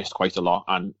because he missed quite a lot,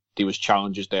 and there was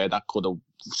challenges there that could have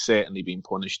certainly been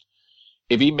punished.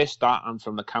 If he missed that, and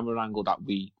from the camera angle that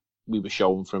we were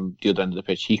showing from the other end of the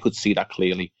pitch, he could see that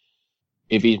clearly.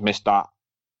 If he's missed that,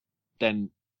 then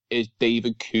is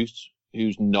David Coote,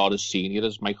 who's not as senior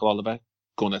as Michael Oliver,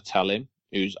 going to tell him,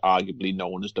 who's arguably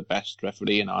known as the best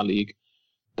referee in our league,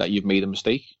 that you've made a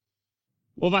mistake?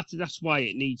 Well, that's why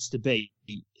it needs to be,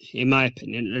 in my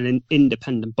opinion, an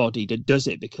independent body that does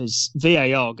it, because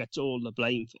VAR gets all the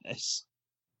blame for this.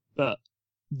 But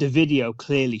the video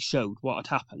clearly showed what had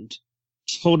happened.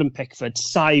 Jordan Pickford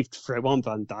sived through on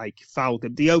Van Dijk, fouled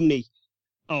him. The only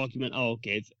argument I'll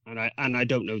give, and I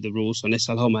don't know the rules on this,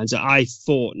 I'll hold my hands up. I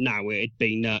thought now it had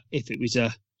been if it was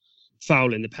a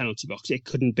foul in the penalty box, it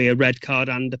couldn't be a red card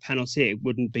and a penalty. It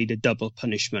wouldn't be the double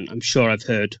punishment. I'm sure I've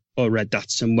heard or read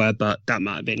that somewhere, but that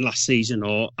might have been last season,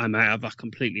 or I might have that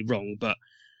completely wrong.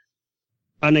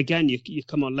 And again, you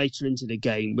come on later into the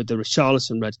game with the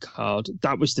Richarlison red card.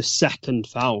 That was the second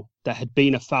foul. There had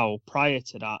been a foul prior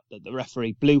to that the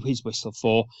referee blew his whistle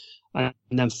for, and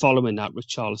then following that,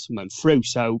 Richarlison went through.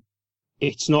 So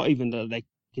it's not even that they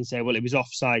can say, well, it was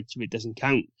offside, so it doesn't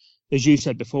count. As you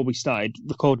said before we started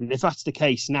recording, if that's the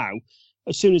case now,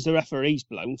 as soon as the referee's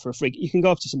blown for a free, you can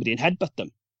go up to somebody and headbutt them.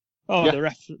 Oh,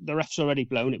 yeah. The ref's already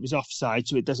blown. It was offside,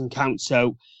 so it doesn't count.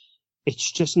 So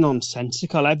it's just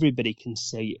nonsensical. Everybody can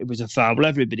see it was a foul.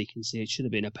 Everybody can see it should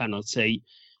have been a penalty.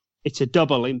 It's a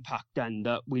double impact then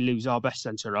that we lose our best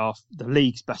centre-half, the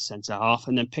league's best centre-half,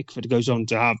 and then Pickford goes on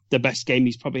to have the best game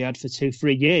he's probably had for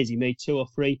 2-3 years. He made 2 or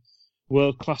 3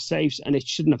 world-class saves, and it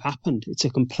shouldn't have happened. It's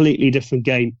a completely different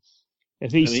game.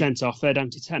 If he's sent off, they're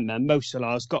down to 10 men. Mo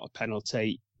Salah's got a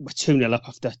penalty. We're 2-0 up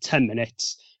after 10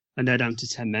 minutes, and they're down to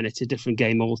 10 men. It's a different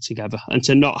game altogether. And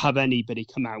to not have anybody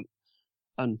come out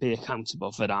and be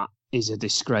accountable for that is a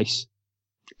disgrace.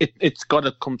 It's got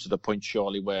to come to the point,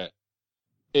 surely, where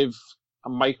if a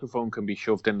microphone can be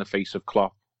shoved in the face of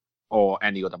Klopp or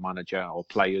any other manager or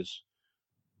players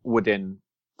within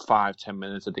 5-10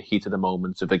 minutes of the heat of the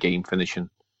moment of the game finishing,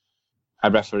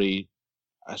 a referee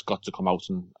has got to come out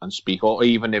and speak. Or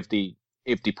even if they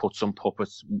put some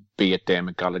puppets, be it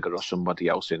Dermot Gallagher or somebody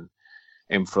else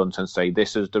in front, and say,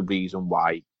 this is the reason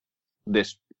why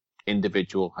this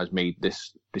individual has made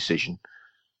this decision.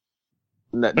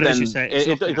 But then as you say,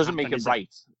 it doesn't make it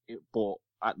right, but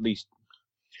at least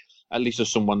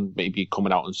there's someone maybe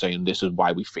coming out and saying this is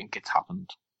why we think it's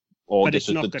happened, or but this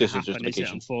is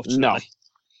justification. Unfortunately, no.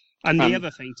 And the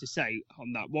other thing to say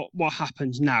on that, what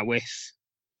happens now if,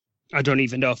 I don't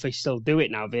even know if they still do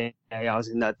it now, VARs,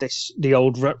 in that the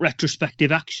old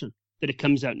retrospective action that it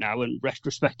comes out now, and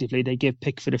retrospectively they give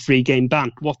Pickford a 3-game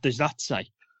ban. What does that say?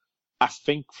 I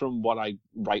think from what I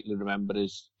rightly remember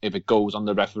is if it goes on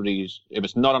the referees, if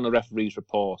it's not on the referee's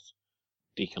report,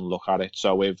 they can look at it.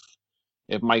 So if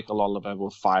Michael Oliver will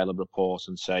file a report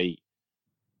and say,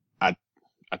 I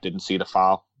didn't see the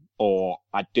foul, or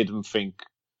I didn't think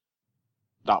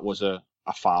that was a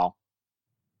a foul.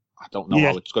 I don't know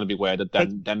how it's going to be worded.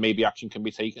 Then maybe action can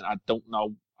be taken. I don't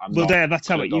know. That's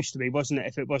how it used to be, wasn't it?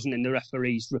 If it wasn't in the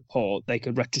referee's report, they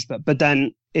could retrospect. But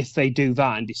then if they do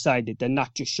that and decided, then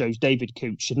that just shows David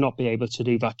Coote should not be able to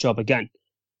do that job again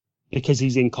because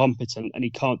he's incompetent and he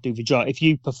can't do the job. If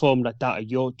you perform like that at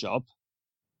your job,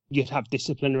 you'd have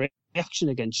disciplinary action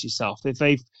against yourself.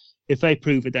 If they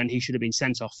prove it, then he should have been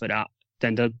sent off for that.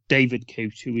 Then the David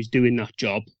Coote, who is doing that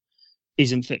job,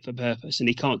 isn't fit for purpose and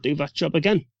he can't do that job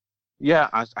again. Yeah,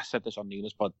 I said this on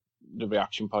Nina's pod, the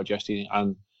reaction pod yesterday,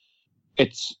 and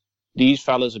it's these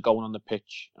fellas are going on the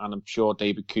pitch, and I'm sure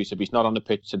David Coote, if he's not on the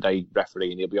pitch today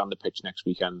refereeing, he'll be on the pitch next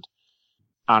weekend,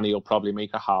 and he'll probably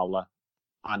make a howler,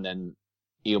 and then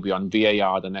he'll be on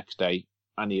VAR the next day,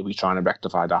 and he'll be trying to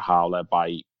rectify that howler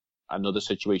by another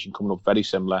situation coming up very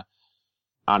similar,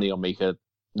 and he'll make a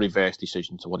reverse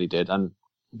decision to what he did. And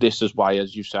this is why,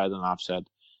 as you said and I've said,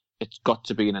 it's got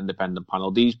to be an independent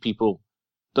panel. These people,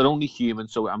 they're only human,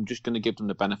 so I'm just going to give them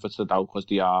the benefits of the doubt because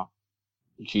they are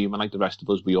human like the rest of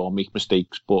us. We all make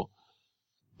mistakes, but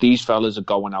these fellas are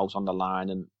going out on the line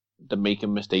and they're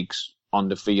making mistakes on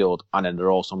the field, and then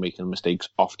they're also making mistakes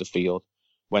off the field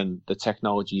when the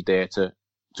technology is there to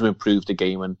improve the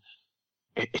game. And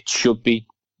it should be,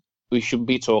 we shouldn't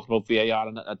be talking about VAR,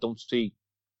 and I don't see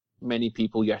many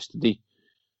people yesterday,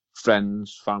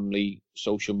 friends, family,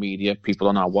 social media, people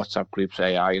on our WhatsApp groups,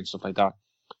 AI and stuff like that.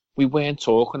 We weren't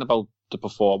talking about the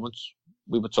performance.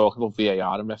 We were talking about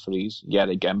VAR and referees yet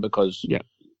again because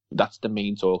that's the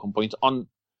main talking point. On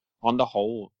the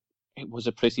whole, it was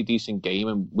a pretty decent game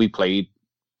and we played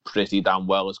pretty damn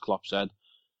well, as Klopp said.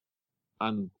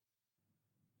 And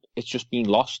it's just been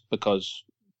lost because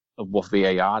of what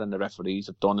VAR and the referees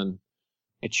have done, and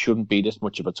it shouldn't be this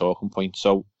much of a talking point.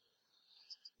 So,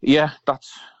 yeah,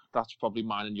 that's probably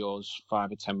mine and yours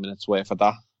 5 or 10 minutes worth of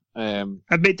that. I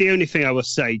mean, the only thing I will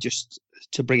say, just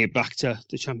to bring it back to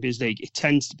the Champions League, it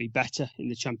tends to be better in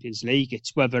the Champions League.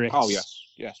 It's whether it's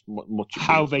much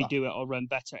how they do it or run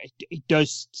better. It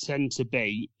does tend to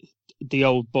be the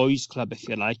old boys club, if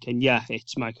you like. And yeah,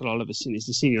 it's Michael Oliverson is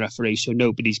the senior referee, so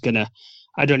nobody's gonna.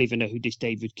 I don't even know who this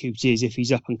David Coote is, if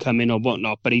he's up and coming or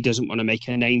whatnot, but he doesn't want to make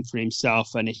a name for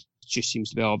himself, and it just seems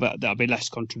to be, that'll be less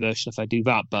controversial if I do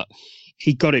that. But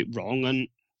he got it wrong, and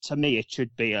to me, it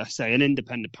should be, say, an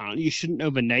independent panel. You shouldn't know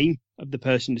the name of the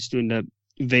person that's doing the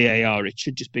VAR. It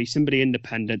should just be somebody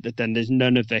independent, that then there's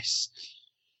none of this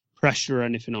pressure or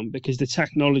anything on, because the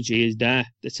technology is there.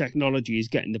 The technology is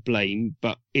getting the blame,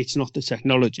 but it's not the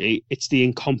technology. It's the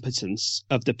incompetence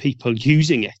of the people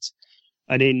using it.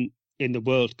 And in the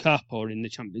World Cup or in the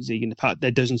Champions League in the past,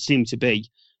 there doesn't seem to be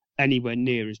anywhere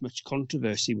near as much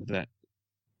controversy with it.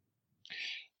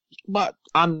 But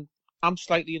I'm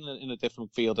slightly in a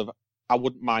different field of, I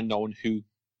wouldn't mind knowing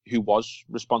who was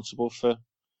responsible for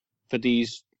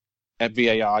these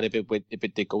VAR if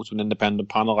it did go to an independent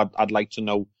panel. I'd like to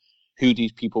know who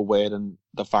these people were, and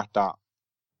the fact that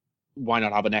why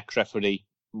not have an ex-referee,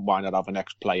 why not have an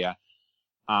ex-player,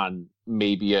 and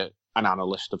maybe an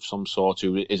analyst of some sort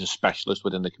who is a specialist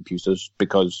within the computers,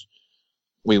 because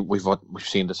we've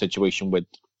seen the situation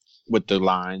with the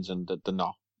lines, and they're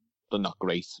not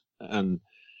great. And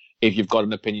if you've got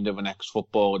an opinion of an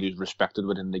ex-footballer who's respected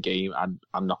within the game,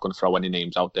 I'm not going to throw any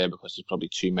names out there because there's probably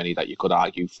too many that you could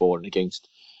argue for and against,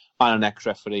 and an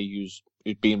ex-referee who's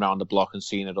been around the block and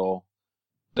seen it all,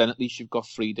 then at least you've got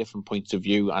 3 different points of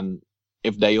view. And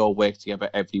if they all work together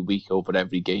every week over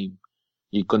every game,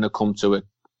 you're going to come to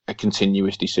a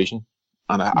continuous decision.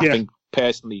 And I think,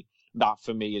 personally, that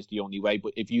for me is the only way.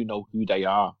 But if you know who they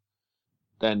are,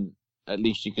 then at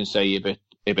least you can say if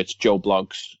it's Joe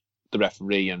Bloggs, the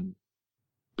referee, and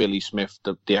Billy Smith,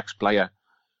 the ex-player,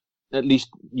 at least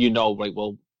you know, right,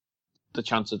 well, the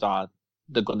chances are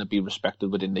they're going to be respected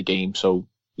within the game, so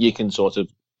you can sort of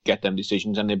get them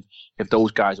decisions. And if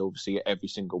those guys oversee it every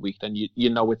single week, then you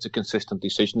know it's a consistent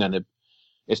decision, and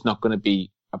it's not going to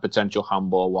be a potential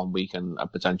handball one week and a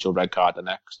potential red card the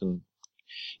next. And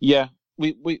yeah,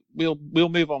 we'll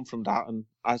move on from that. And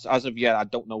as of yet, I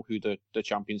don't know who the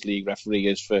Champions League referee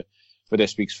is for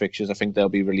this week's fixtures. I think they'll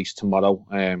be released tomorrow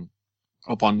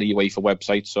up on the UEFA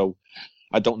website. So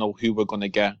I don't know who we're going to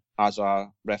get as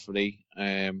our referee.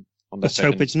 Let's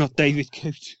hope it's not David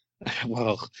Coote.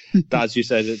 Well, as you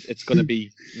said, it's going to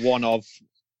be one of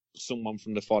someone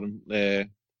from the foreign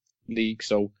league.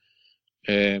 So,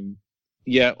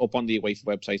 up on the UEFA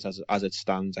website as it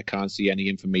stands, I can't see any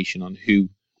information on who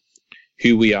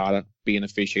we are being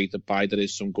officiated by. There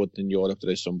is some good in Europe,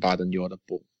 there is some bad in Europe,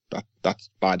 but that's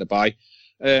by the by.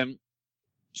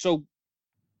 So,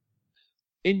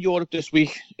 in Europe this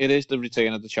week, it is the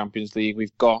return of the Champions League.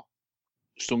 We've got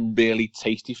some really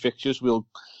tasty fixtures. We'll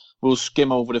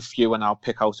skim over a few and I'll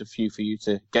pick out a few for you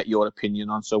to get your opinion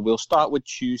on. So we'll start with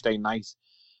Tuesday night,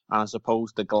 and I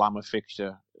suppose the glamour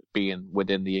fixture being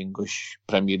within the English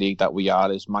Premier League that we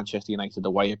are is Manchester United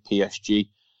away at PSG.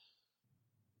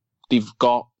 They've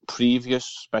got previous,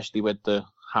 especially with the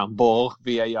handball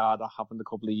VAR that happened a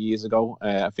couple of years ago.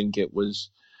 I think it was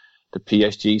the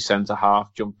PSG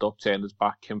centre-half jumped up, turned his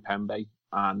back, Kimpembe,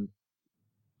 and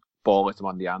ball hit him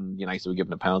on the hand. United were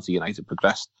given a penalty. United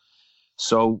progressed.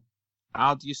 So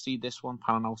how do you see this one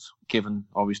panning out, given,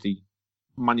 obviously,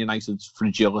 Man United's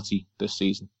fragility this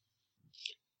season?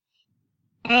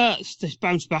 They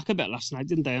bounced back a bit last night,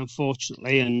 didn't they,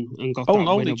 unfortunately, and got that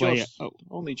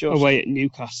win away at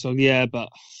Newcastle. Yeah, but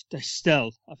they're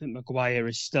still, I think Maguire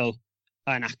is still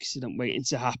an accident waiting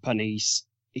to happen. He's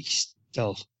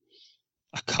still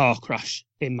a car crash,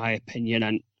 in my opinion,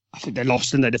 and I think they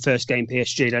lost in the first game,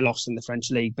 PSG. They lost in the French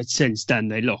league, but since then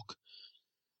they look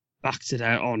back to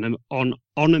their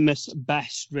anonymous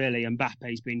best, really.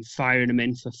 Mbappe's been firing them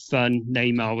in for fun.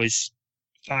 Neymar was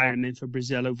firing them in for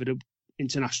Brazil over the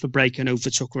international break and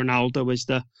overtook Ronaldo as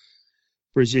the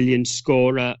Brazilian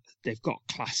scorer. They've got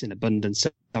class in abundance,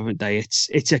 haven't they?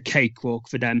 It's a cakewalk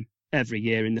for them every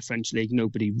year in the French league.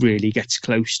 Nobody really gets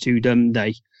close to them.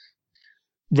 They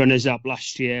runners up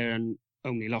last year and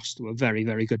only lost to a very,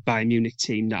 very good Bayern Munich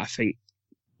team that I think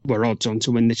were odds on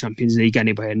to win the Champions League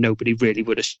anyway, and nobody really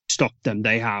would have stopped them.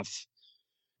 They have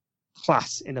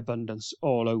class in abundance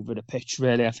all over the pitch,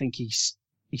 really. I think he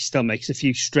still makes a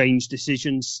few strange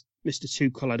decisions, Mr.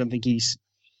 Tuchel. I don't think he's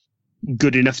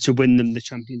good enough to win them the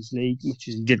Champions League, much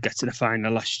as he did get to the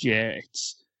final last year.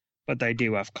 But they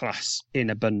do have class in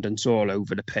abundance all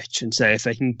over the pitch, and so if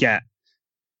they can get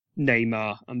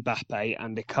Neymar, Mbappe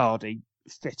and Icardi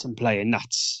fit and playing,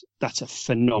 that's a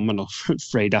phenomenal front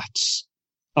three. That's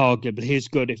arguably as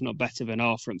good, if not better, than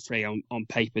our front three on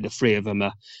paper. The three of them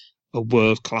are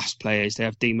world-class players. They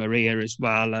have Di Maria as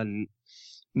well, and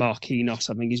Marquinhos,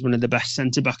 I think he's one of the best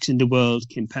centre-backs in the world.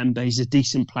 Kimpembe is a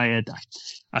decent player.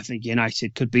 I think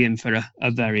United could be in for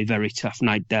a very, very tough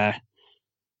night there.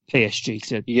 I think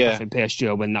PSG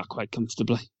will win that quite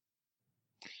comfortably.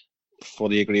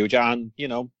 Fully agree with you. And,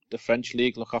 the French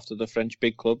league look after the French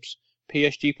big clubs.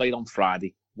 PSG played on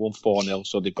Friday, won 4-0,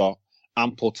 so they've got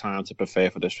ample time to prepare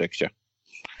for this fixture.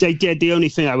 They did. The only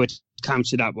thing I would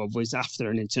counter that with was after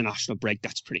an international break,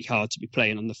 that's pretty hard to be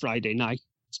playing on the Friday night.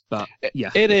 But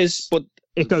yeah, it is. But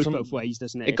it goes both ways,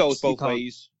 doesn't it? It goes both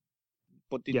ways.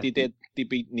 But they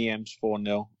beat Nimes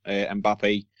 4-0.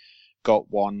 Mbappe got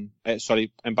one.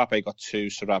 Mbappe got two.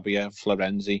 Sarabia,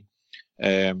 Florenzi.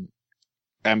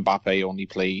 Mbappe only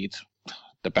played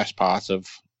the best part of.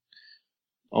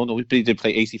 Oh no, he did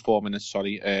play 84 minutes.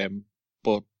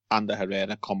 But Ander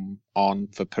Herrera come on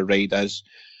for Paredes.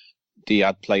 They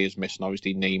had players missing.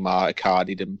 Obviously, Neymar,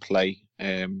 Icardi didn't play.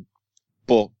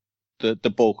 But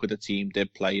the bulk of the team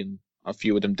did play, and a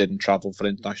few of them didn't travel for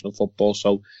international football.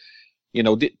 So,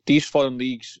 these foreign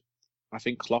leagues, I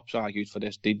think Klopp's argued for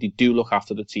this. They do look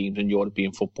after the teams in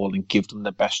European football and give them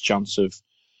the best chance of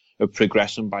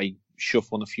progressing by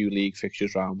shuffling a few league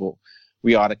fixtures around. But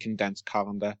we are a condensed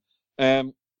calendar.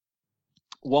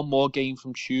 One more game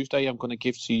from Tuesday I'm going to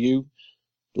give to you.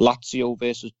 Lazio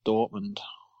versus Dortmund.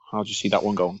 How do you see that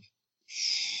one going?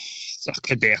 That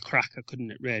could be a cracker, couldn't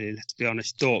it, really? Let's be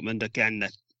honest. Dortmund, again, they're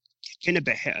kind of a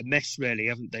bit hit and miss, really,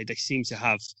 haven't they? They seem to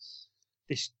have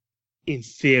this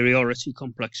inferiority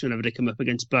complex whenever they come up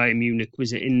against Bayern Munich.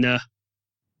 Was it in the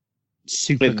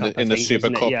Super Cup? In the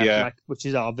Super Cup, yeah. Which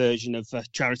is our version of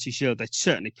Charity Shield. They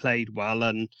certainly played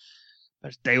well,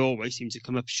 but they always seem to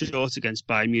come up short against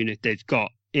Bayern Munich. They've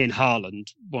got in Haaland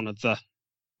one of the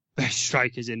best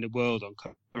strikers in the world on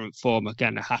current form.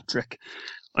 Again, a hat-trick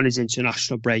on his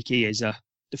international break. He is a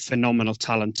phenomenal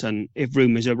talent, and if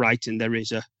rumours are right and there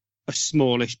is a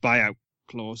smallish buyout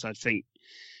clause, I think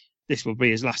this will be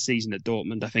his last season at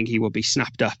Dortmund. I think he will be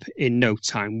snapped up in no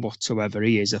time whatsoever.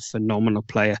 He is a phenomenal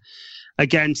player.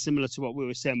 Again, similar to what we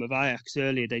were saying with Ajax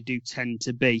earlier, they do tend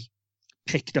to be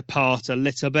picked apart a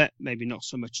little bit, maybe not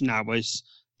so much now as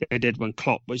they did when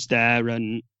Klopp was there,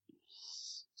 and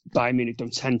Bayern Munich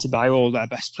don't tend to buy all their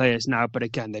best players now, but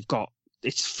again,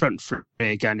 it's front three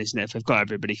again, isn't it? If they've got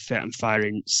everybody fit and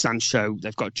firing, Sancho,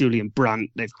 they've got Julian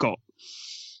Brandt, they've got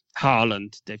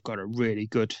Haaland, they've got a really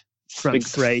good front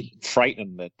three.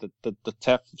 Frightening, the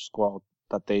depth squad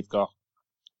that they've got,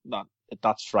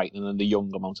 that's frightening, and the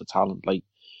young amount of talent. Like,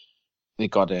 they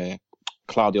got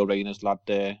Claudio Reyna's lad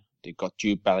there, they've got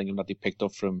Jude Bellingham that they picked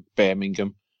up from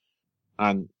Birmingham,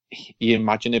 and you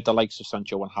imagine if the likes of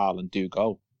Sancho and Haaland do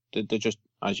go, they're just,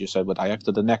 as you said with Ajax,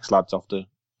 they're the next lads off the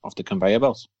conveyor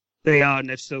belt. They are, and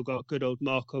they've still got good old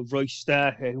Marco Reus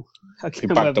there, who I can't backed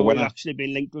remember the winner. we've actually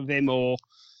been linked with him or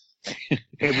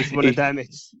it was one of them.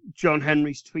 It's John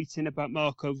Henry's tweeting about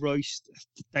Marco Reus.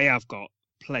 They have got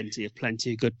plenty of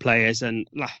good players, and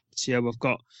Lazio have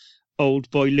got old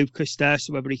boy Lucas there,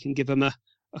 so whether he can give them a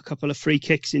couple of free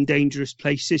kicks in dangerous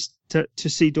places to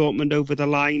see Dortmund over the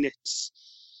line,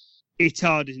 it's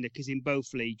hard, isn't it? Because in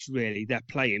both leagues, really, they're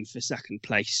playing for second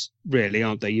place, really,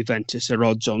 aren't they? Juventus are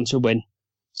odds on to win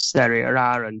Serie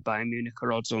A, and Bayern Munich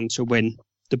are odds on to win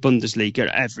the Bundesliga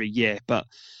every year. But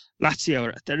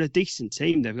Lazio, they're a decent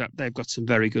team. They've got some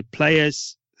very good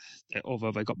players,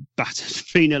 although they got battered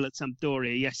 3-0 at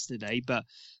Sampdoria yesterday. But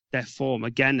their form,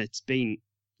 again,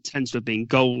 tends to have been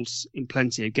goals in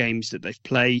plenty of games that they've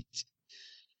played.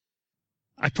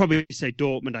 I'd probably say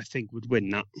Dortmund, I think, would win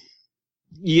that.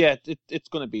 Yeah, it's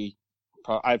going to be,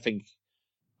 I think,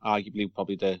 arguably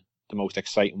probably the most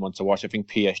exciting one to watch. I think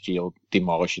PSG will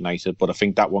demolish United, but I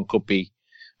think that one could be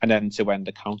an end-to-end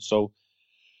account. So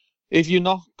if you're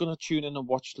not going to tune in and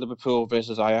watch Liverpool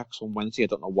versus Ajax on Wednesday, I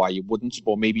don't know why you wouldn't,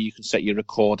 but maybe you can set your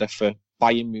recorder for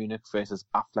Bayern Munich versus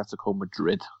Atletico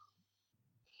Madrid.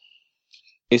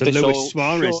 Is this Luis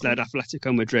Suarez led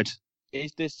Atletico Madrid?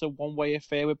 Is this a one-way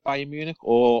affair with Bayern Munich,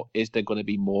 or is there going to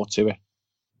be more to it?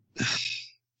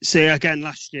 See, again,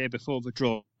 last year before the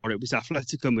draw, it was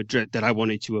Atletico Madrid that I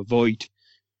wanted to avoid.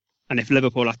 And if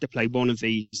Liverpool have to play one of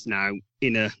these now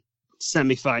in a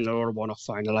semi-final or a one-off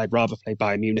final, I'd rather play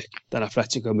Bayern Munich than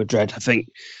Atletico Madrid. I think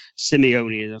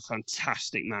Simeone is a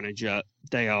fantastic manager.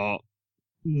 They are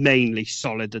mainly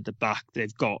solid at the back.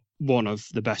 They've got one of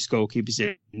the best goalkeepers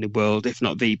in the world, if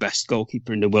not the best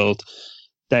goalkeeper in the world.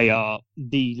 They are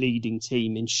the leading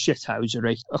team in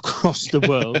shithousery across the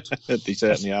world. They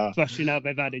certainly are. Especially now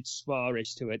they've added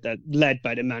Suarez to it. They're led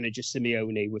by the manager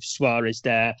Simeone with Suarez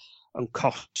there and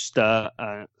Costa.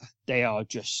 They are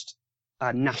just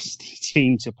a nasty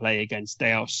team to play against.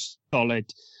 They are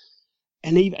solid.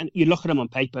 And even you look at them on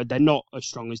paper, they're not as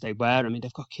strong as they were. I mean,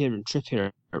 they've got Kieran Trippier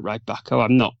at right back, who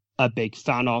I'm not a big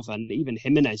fan of. And even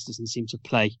Jimenez doesn't seem to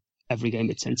play every game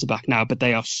at centre-back now. But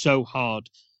they are so hard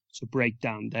to break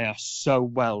down. They are so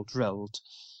well drilled.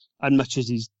 And much as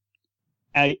he's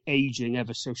aging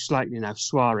ever so slightly now,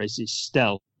 Suarez is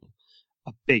still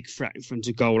a big threat in front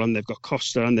of goal. And they've got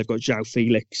Costa and they've got João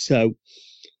Felix. So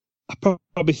I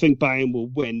probably think Bayern will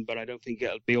win, but I don't think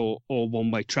it'll be all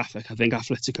one-way traffic. I think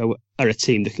Atletico are a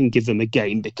team that can give them a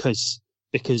game because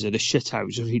of the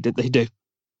shithousery that they do.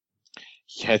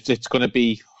 Yeah, it's going to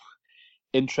be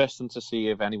interesting to see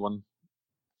if anyone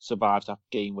survives that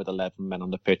game with 11 men on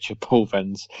the pitch at both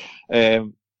ends.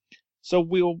 So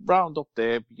we'll round up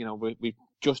there. You know, we're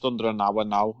just under an hour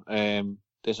now.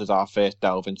 This is our first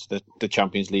delve into the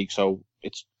Champions League, so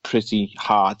it's pretty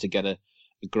hard to get a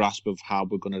grasp of how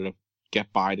we're going to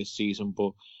get by this season.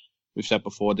 But we've said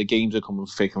before, the games are coming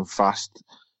thick and fast.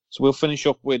 So we'll finish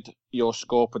up with your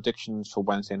score predictions for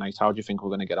Wednesday night. How do you think we're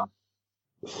going to get on?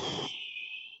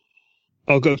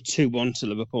 I'll go 2-1 to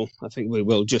Liverpool. I think we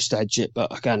will just edge it.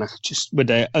 But again, just with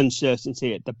the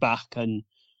uncertainty at the back and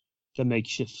the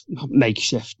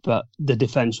makeshift, but the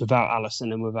defence without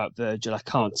Alisson and without Virgil, I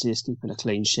can't see us keeping a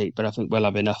clean sheet. But I think we'll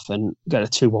have enough and get a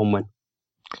 2-1 win.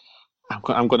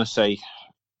 I'm going to say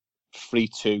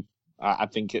 3-2. I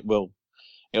think it'll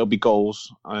be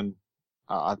goals. And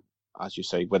as you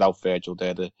say, without Virgil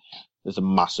there's a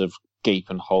massive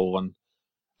gaping hole. And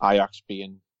Ajax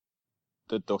being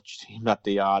the Dutch team that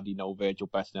they are, you know Virgil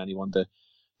better than anyone.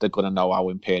 They're going to know how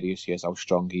imperious he is, how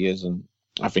strong he is. And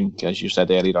I think, as you said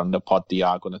earlier on the pod, they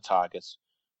are going to target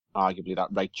arguably that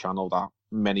right channel that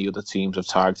many other teams have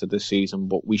targeted this season.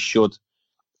 But we should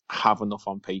have enough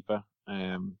on paper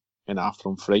in our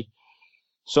front three.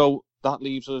 So that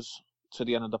leaves us to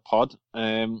the end of the pod.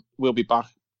 We'll be back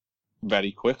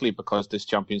very quickly because this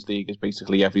Champions League is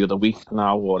basically every other week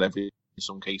now, or in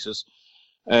some cases.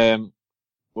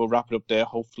 We'll wrap it up there.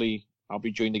 Hopefully I'll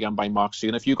be joined again by Mark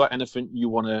soon. If you got anything you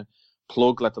want to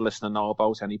plug, let the listener know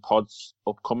about, any pods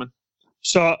upcoming.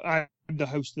 So I'm the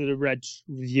host of the Reds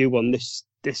review on this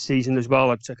season as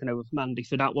well. I've taken over from Andy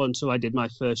for that one. So I did my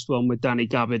first one with Danny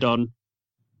Gavid on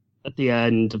at the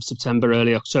end of September,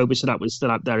 early October. So that one's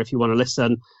still out there if you want to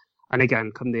listen. And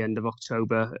again, come the end of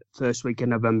October, first week in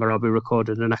November, I'll be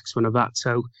recording the next one of that.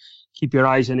 So keep your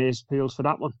eyes and ears peeled for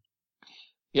that one.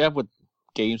 Yeah, with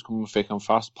games coming thick and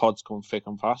fast, pods coming thick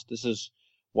and fast. This is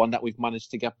one that we've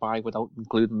managed to get by without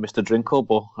including Mr. Drinkle,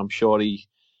 but I'm sure he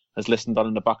has listened on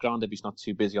in the background if he's not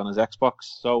too busy on his Xbox.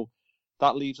 So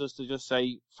that leaves us to just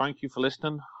say thank you for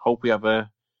listening. Hope we have a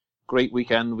great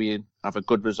weekend. We have a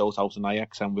good result out in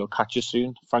Ajax, and we'll catch you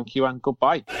soon. Thank you and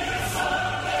goodbye.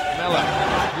 Miller,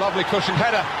 lovely cushioned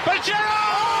header. But Gerrard!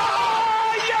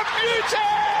 Oh, you beauty!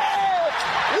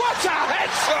 What a head,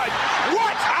 son!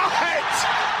 What a head!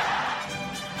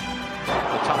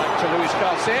 The talent to Luis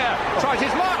Garcia. Tries his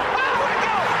mark. Oh, what a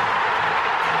goal!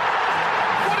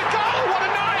 What a goal! What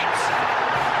a night!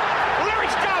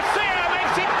 Luis Garcia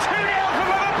makes it 2-0 for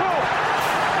Liverpool.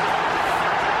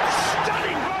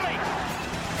 Stunning volley.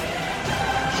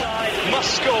 Must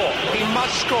score. He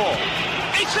must score.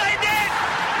 It's in it!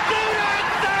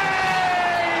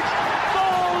 United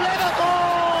for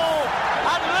Liverpool!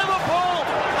 And Liverpool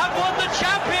have won the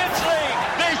Champions League!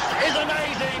 This is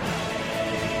amazing!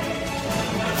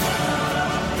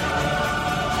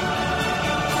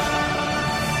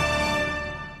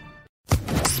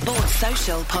 Sports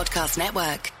Social Podcast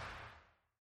Network.